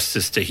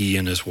justice to he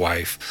and his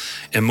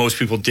wife. And most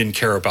people didn't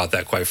care about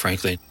that, quite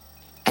frankly.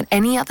 At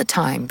any other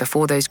time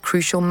before those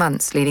crucial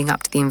months leading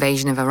up to the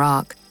invasion of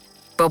Iraq,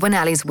 Bob and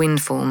Ali's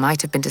windfall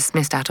might have been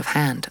dismissed out of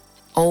hand.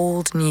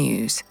 Old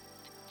news.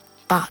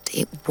 But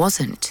it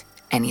wasn't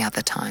any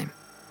other time.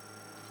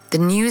 The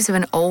news of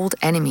an old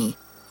enemy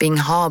being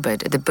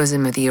harbored at the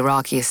bosom of the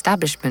Iraqi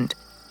establishment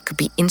could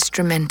be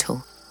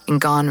instrumental in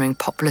garnering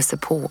popular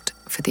support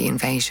for the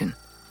invasion.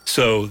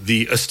 So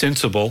the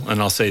ostensible,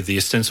 and I'll say the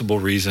ostensible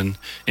reason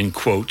in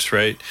quotes,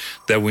 right,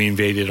 that we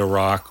invaded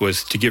Iraq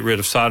was to get rid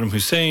of Saddam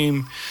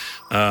Hussein.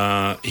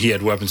 He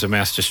had weapons of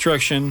mass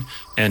destruction,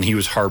 and he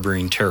was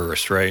harboring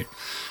terrorists, right?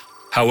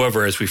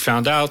 However, as we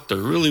found out, there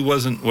really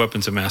wasn't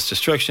weapons of mass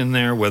destruction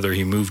there, whether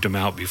he moved them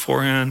out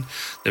beforehand.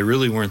 They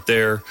really weren't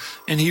there.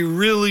 And he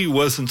really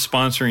wasn't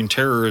sponsoring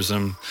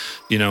terrorism,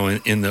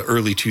 in the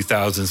early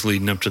 2000s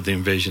leading up to the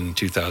invasion in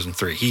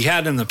 2003. He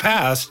had in the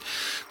past,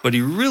 but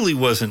he really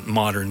wasn't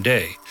modern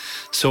day.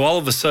 So all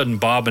of a sudden,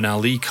 Bob and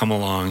Ali come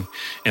along,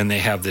 and they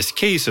have this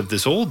case of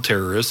this old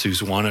terrorist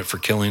who's wanted for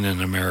killing an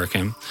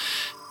American.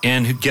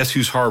 And guess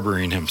who's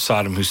harboring him?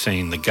 Saddam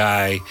Hussein, the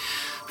guy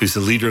who's the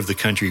leader of the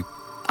country.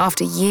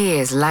 After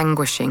years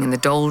languishing in the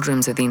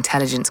doldrums of the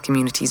intelligence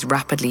community's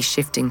rapidly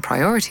shifting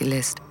priority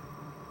list,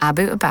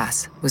 Abu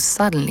Abbas was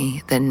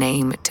suddenly the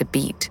name to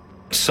beat.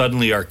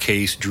 Suddenly, our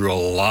case drew a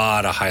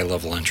lot of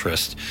high-level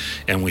interest,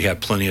 and we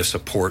had plenty of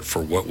support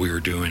for what we were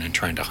doing and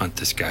trying to hunt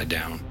this guy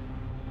down.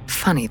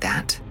 Funny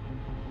that.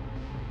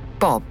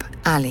 Bob,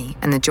 Ali,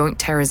 and the Joint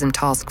Terrorism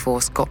Task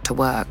Force got to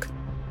work.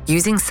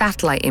 Using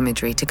satellite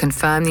imagery to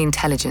confirm the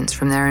intelligence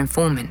from their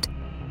informant,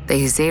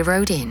 they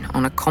zeroed in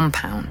on a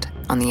compound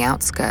on the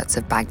outskirts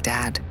of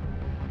Baghdad.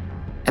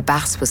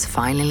 Abbas was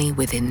finally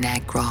within their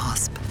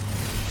grasp.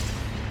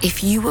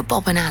 If you were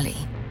Bob and Ali,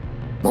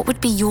 what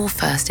would be your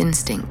first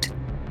instinct?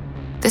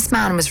 This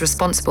man was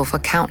responsible for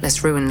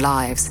countless ruined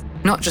lives,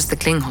 not just the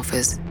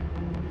Klinghofers.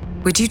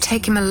 Would you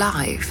take him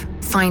alive,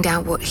 find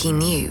out what he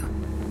knew,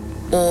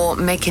 or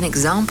make an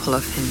example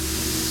of him?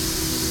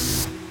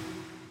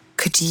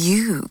 Could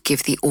you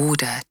give the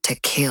order to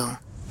kill?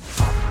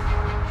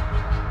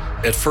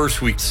 At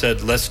first, we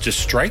said, let's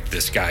just strike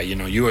this guy.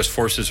 U.S.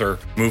 forces are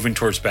moving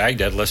towards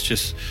Baghdad. Let's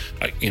just,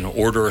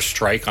 order a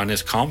strike on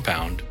his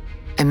compound.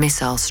 A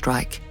missile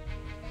strike.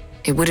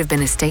 It would have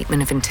been a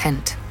statement of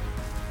intent.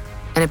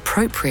 An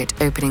appropriate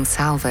opening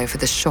salvo for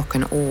the shock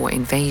and awe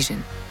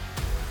invasion.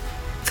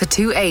 For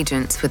two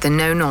agents with a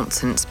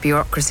no-nonsense,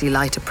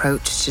 bureaucracy-light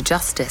approach to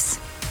justice,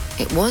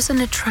 it was an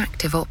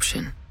attractive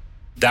option.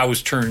 That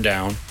was turned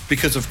down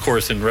because, of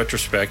course, in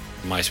retrospect,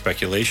 my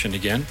speculation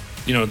again,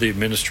 the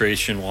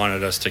administration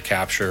wanted us to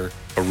capture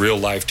a real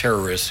live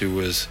terrorist who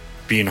was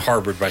being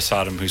harbored by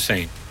Saddam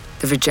Hussein.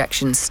 The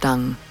rejection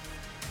stung.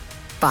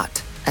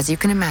 But, as you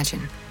can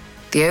imagine,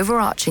 the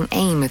overarching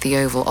aim of the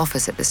Oval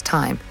Office at this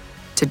time,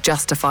 to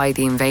justify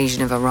the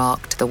invasion of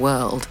Iraq to the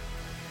world,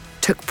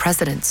 took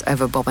precedence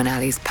over Bob and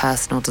Ali's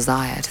personal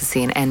desire to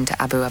see an end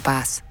to Abu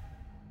Abbas.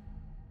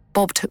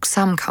 Bob took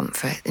some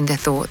comfort in the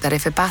thought that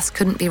if Abbas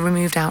couldn't be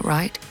removed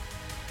outright,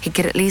 he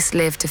could at least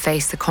live to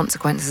face the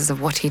consequences of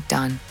what he'd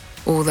done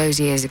all those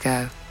years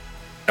ago.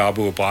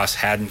 Abu Abbas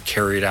hadn't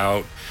carried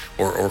out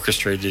or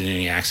orchestrated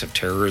any acts of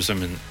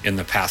terrorism in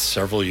the past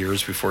several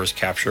years before his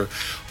capture,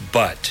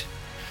 but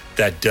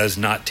that does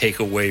not take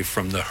away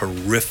from the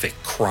horrific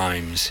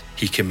crimes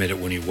he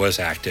committed when he was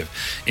active,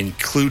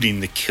 including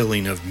the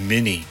killing of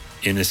many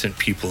innocent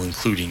people,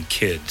 including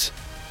kids.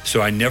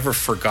 So I never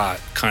forgot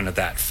kind of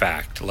that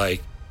fact.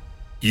 Like,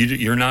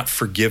 you're not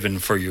forgiven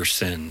for your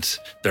sins.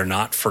 They're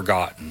not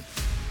forgotten.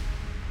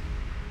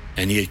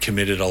 And he had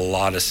committed a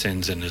lot of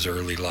sins in his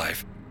early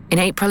life. In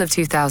April of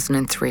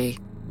 2003,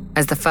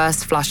 as the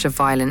first flush of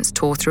violence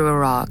tore through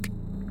Iraq,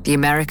 the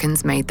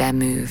Americans made their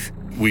move.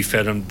 We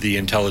fed them the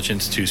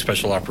intelligence to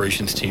special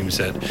operations teams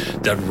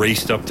that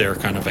raced up there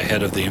kind of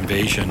ahead of the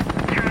invasion.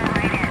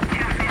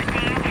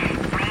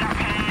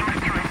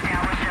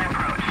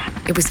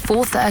 It was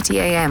 4:30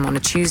 a.m. on a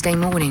Tuesday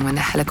morning when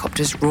the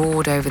helicopters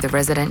roared over the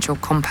residential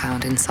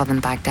compound in southern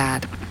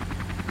Baghdad.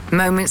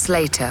 Moments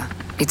later,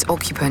 its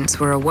occupants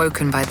were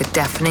awoken by the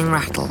deafening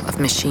rattle of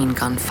machine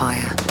gun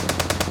fire.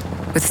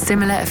 With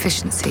similar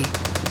efficiency,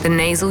 the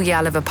nasal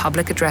yell of a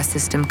public address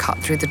system cut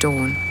through the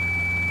dawn.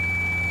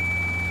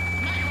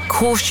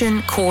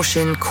 Caution,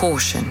 caution,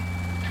 caution.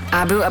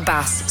 Abu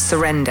Abbas,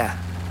 surrender.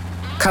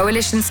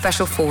 Coalition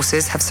special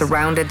forces have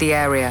surrounded the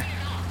area.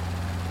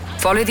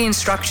 Follow the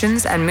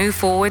instructions and move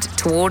forward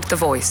toward the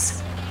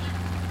voice.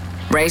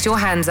 Raise your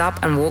hands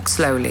up and walk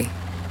slowly.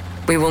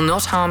 We will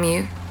not harm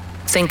you.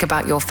 Think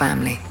about your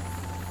family.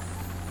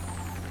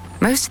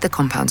 Most of the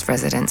compound's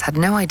residents had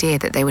no idea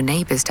that they were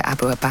neighbors to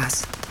Abu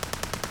Abbas.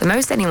 The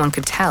most anyone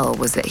could tell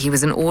was that he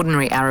was an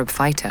ordinary Arab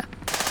fighter.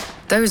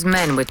 Those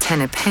men were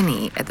 10 a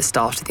penny at the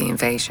start of the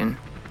invasion,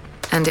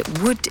 and it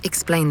would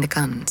explain the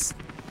guns.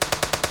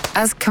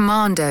 As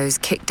commandos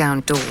kicked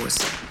down doors,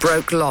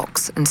 broke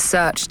locks, and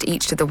searched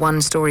each of the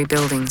one-story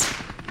buildings,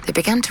 they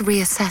began to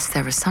reassess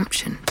their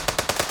assumption.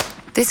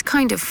 This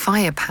kind of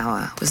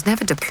firepower was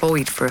never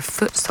deployed for a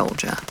foot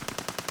soldier.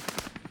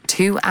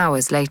 2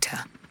 hours later,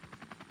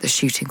 the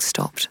shooting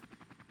stopped.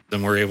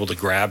 Then we're able to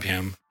grab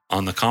him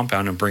on the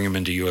compound and bring him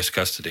into U.S.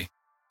 custody.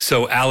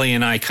 So Ali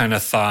and I kind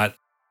of thought,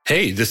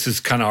 hey, this is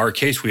kind of our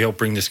case. We helped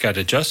bring this guy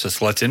to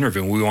justice. Let's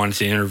interview him. We wanted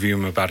to interview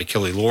him about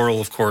Achille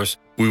Laurel, of course.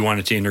 We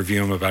wanted to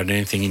interview him about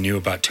anything he knew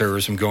about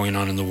terrorism going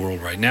on in the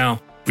world right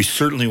now. We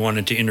certainly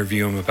wanted to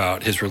interview him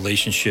about his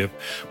relationship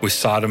with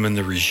Saddam and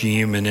the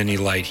regime and any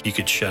light he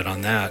could shed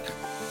on that.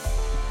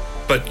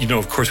 But,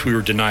 of course, we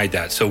were denied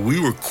that. So we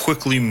were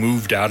quickly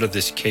moved out of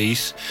this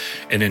case.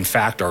 And in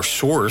fact, our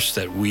source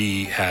that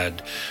we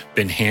had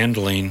been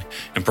handling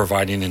and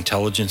providing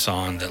intelligence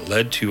on that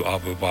led to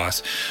Abu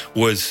Abbas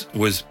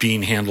was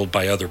being handled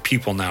by other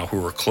people now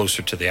who were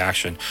closer to the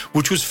action,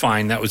 which was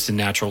fine. That was the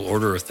natural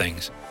order of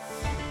things.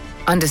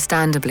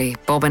 Understandably,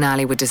 Bob and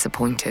Ali were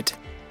disappointed.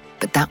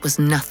 But that was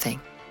nothing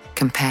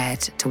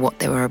compared to what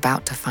they were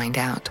about to find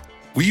out.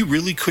 We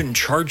really couldn't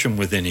charge him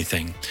with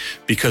anything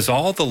because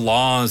all the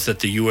laws that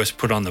the U.S.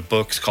 put on the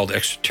books called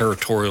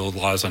extraterritorial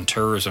laws on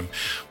terrorism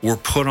were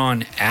put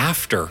on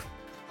after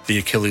the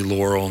Achille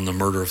Laurel and the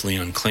murder of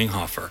Leon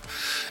Klinghoffer.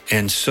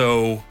 And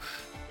so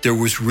there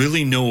was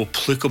really no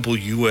applicable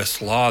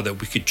U.S. law that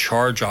we could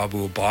charge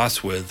Abu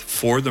Abbas with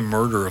for the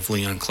murder of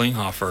Leon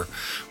Klinghoffer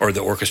or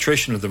the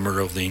orchestration of the murder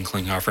of Leon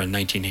Klinghoffer in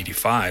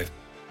 1985.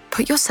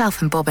 Put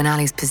yourself in Bob and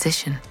Ali's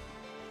position.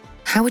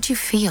 How would you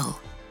feel?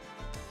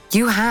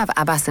 You have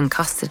Abbas in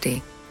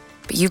custody,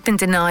 but you've been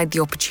denied the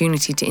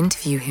opportunity to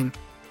interview him.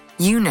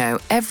 You know,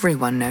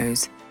 everyone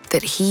knows,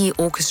 that he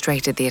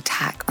orchestrated the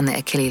attack on the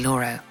Achille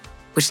Lauro,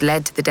 which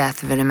led to the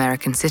death of an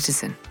American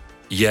citizen.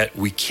 Yet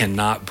we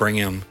cannot bring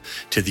him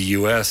to the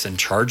U.S. and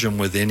charge him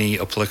with any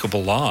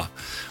applicable law.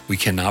 We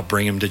cannot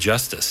bring him to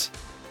justice.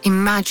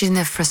 Imagine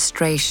the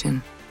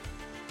frustration.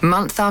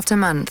 Month after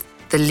month,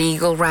 the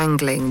legal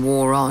wrangling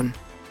wore on.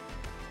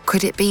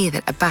 Could it be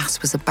that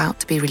Abbas was about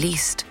to be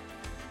released?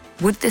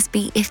 Would this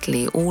be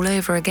Italy all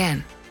over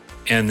again?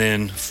 And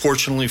then,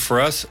 fortunately for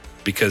us,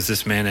 because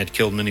this man had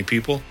killed many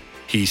people,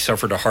 he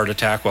suffered a heart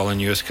attack while in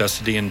U.S.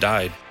 custody and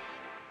died.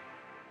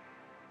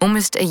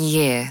 Almost a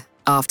year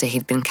after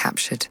he'd been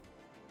captured,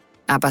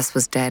 Abbas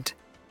was dead.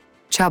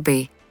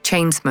 Chubby,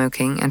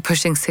 chain-smoking, and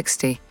pushing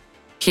 60,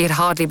 he had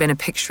hardly been a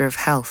picture of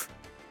health.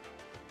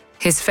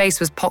 His face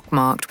was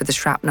pockmarked with the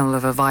shrapnel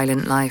of a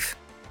violent life.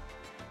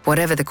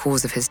 Whatever the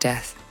cause of his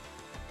death,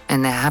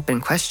 and there have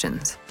been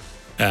questions.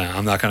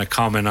 I'm not going to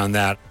comment on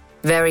that.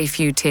 Very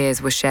few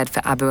tears were shed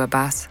for Abu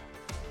Abbas.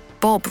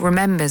 Bob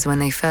remembers when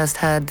they first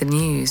heard the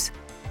news.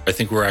 I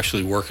think we're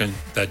actually working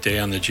that day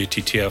on the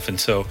JTTF, and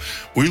so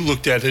we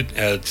looked at it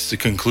as the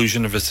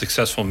conclusion of a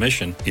successful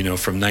mission. You know,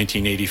 from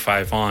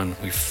 1985 on,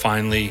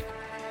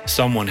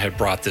 someone had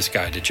brought this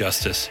guy to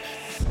justice.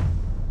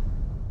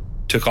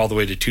 Took all the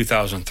way to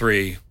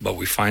 2003, but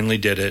we finally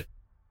did it.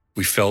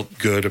 We felt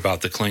good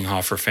about the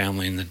Klinghoffer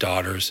family and the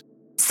daughters.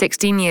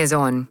 16 years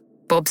on,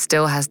 Bob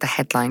still has the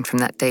headline from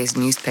that day's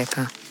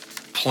newspaper.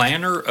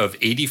 Planner of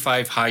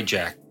 85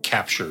 hijack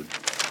captured.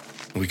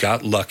 We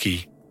got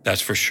lucky,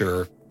 that's for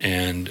sure,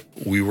 and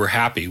we were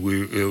happy.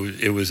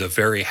 It was a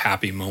very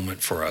happy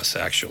moment for us,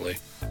 actually.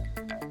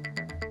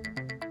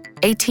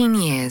 18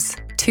 years,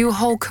 2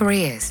 whole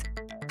careers,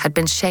 had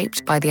been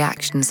shaped by the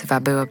actions of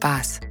Abu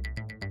Abbas.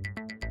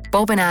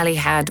 Bob and Ali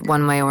had,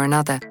 one way or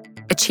another,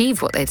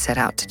 achieved what they'd set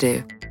out to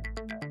do.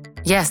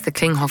 Yes, the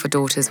Klinghoffer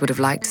daughters would have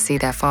liked to see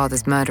their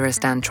father's murderer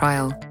stand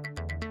trial.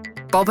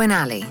 Bob and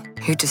Ali,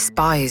 who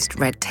despised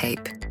red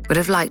tape, would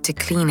have liked a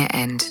cleaner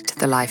end to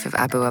the life of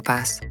Abu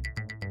Abbas.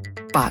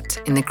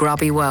 But in the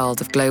grubby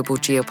world of global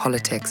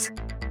geopolitics,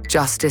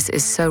 justice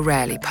is so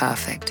rarely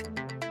perfect.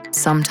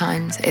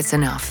 Sometimes it's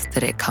enough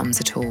that it comes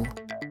at all.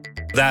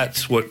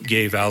 That's what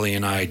gave Ali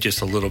and I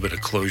just a little bit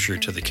of closure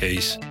to the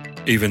case,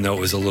 even though it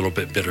was a little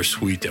bit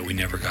bittersweet that we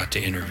never got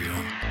to interview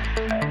him.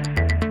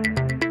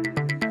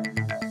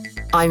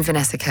 I'm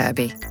Vanessa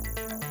Kirby.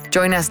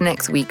 Join us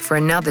next week for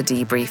another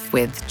debrief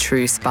with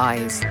True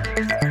Spies.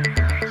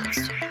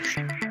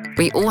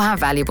 We all have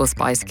valuable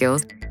spy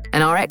skills,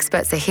 and our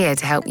experts are here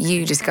to help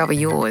you discover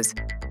yours.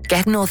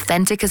 Get an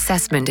authentic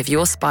assessment of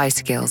your spy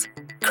skills,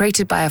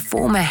 created by a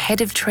former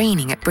head of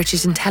training at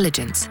British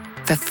Intelligence,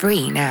 for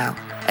free now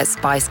at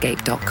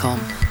spyscape.com.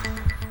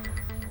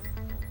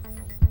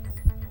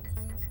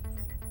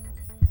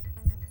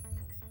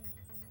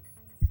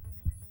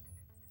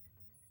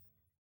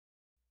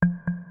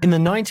 In the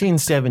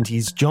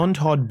 1970s, John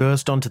Todd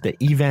burst onto the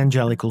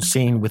evangelical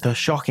scene with a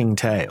shocking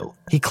tale.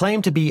 He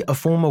claimed to be a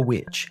former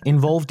witch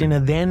involved in a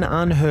then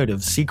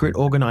unheard-of secret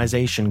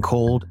organization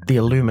called the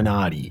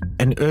Illuminati,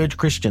 and urged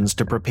Christians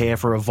to prepare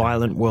for a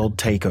violent world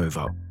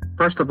takeover.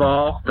 First of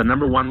all, the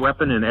number one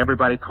weapon in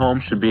everybody's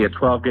home should be a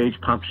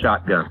 12-gauge pump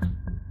shotgun.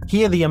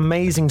 Hear the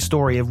amazing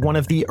story of one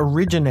of the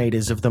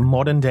originators of the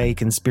modern-day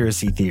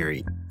conspiracy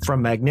theory.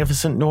 From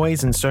Magnificent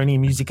Noise and Sony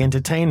Music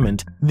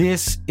Entertainment,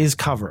 this is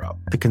Cover Up,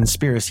 the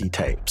Conspiracy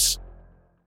Tapes.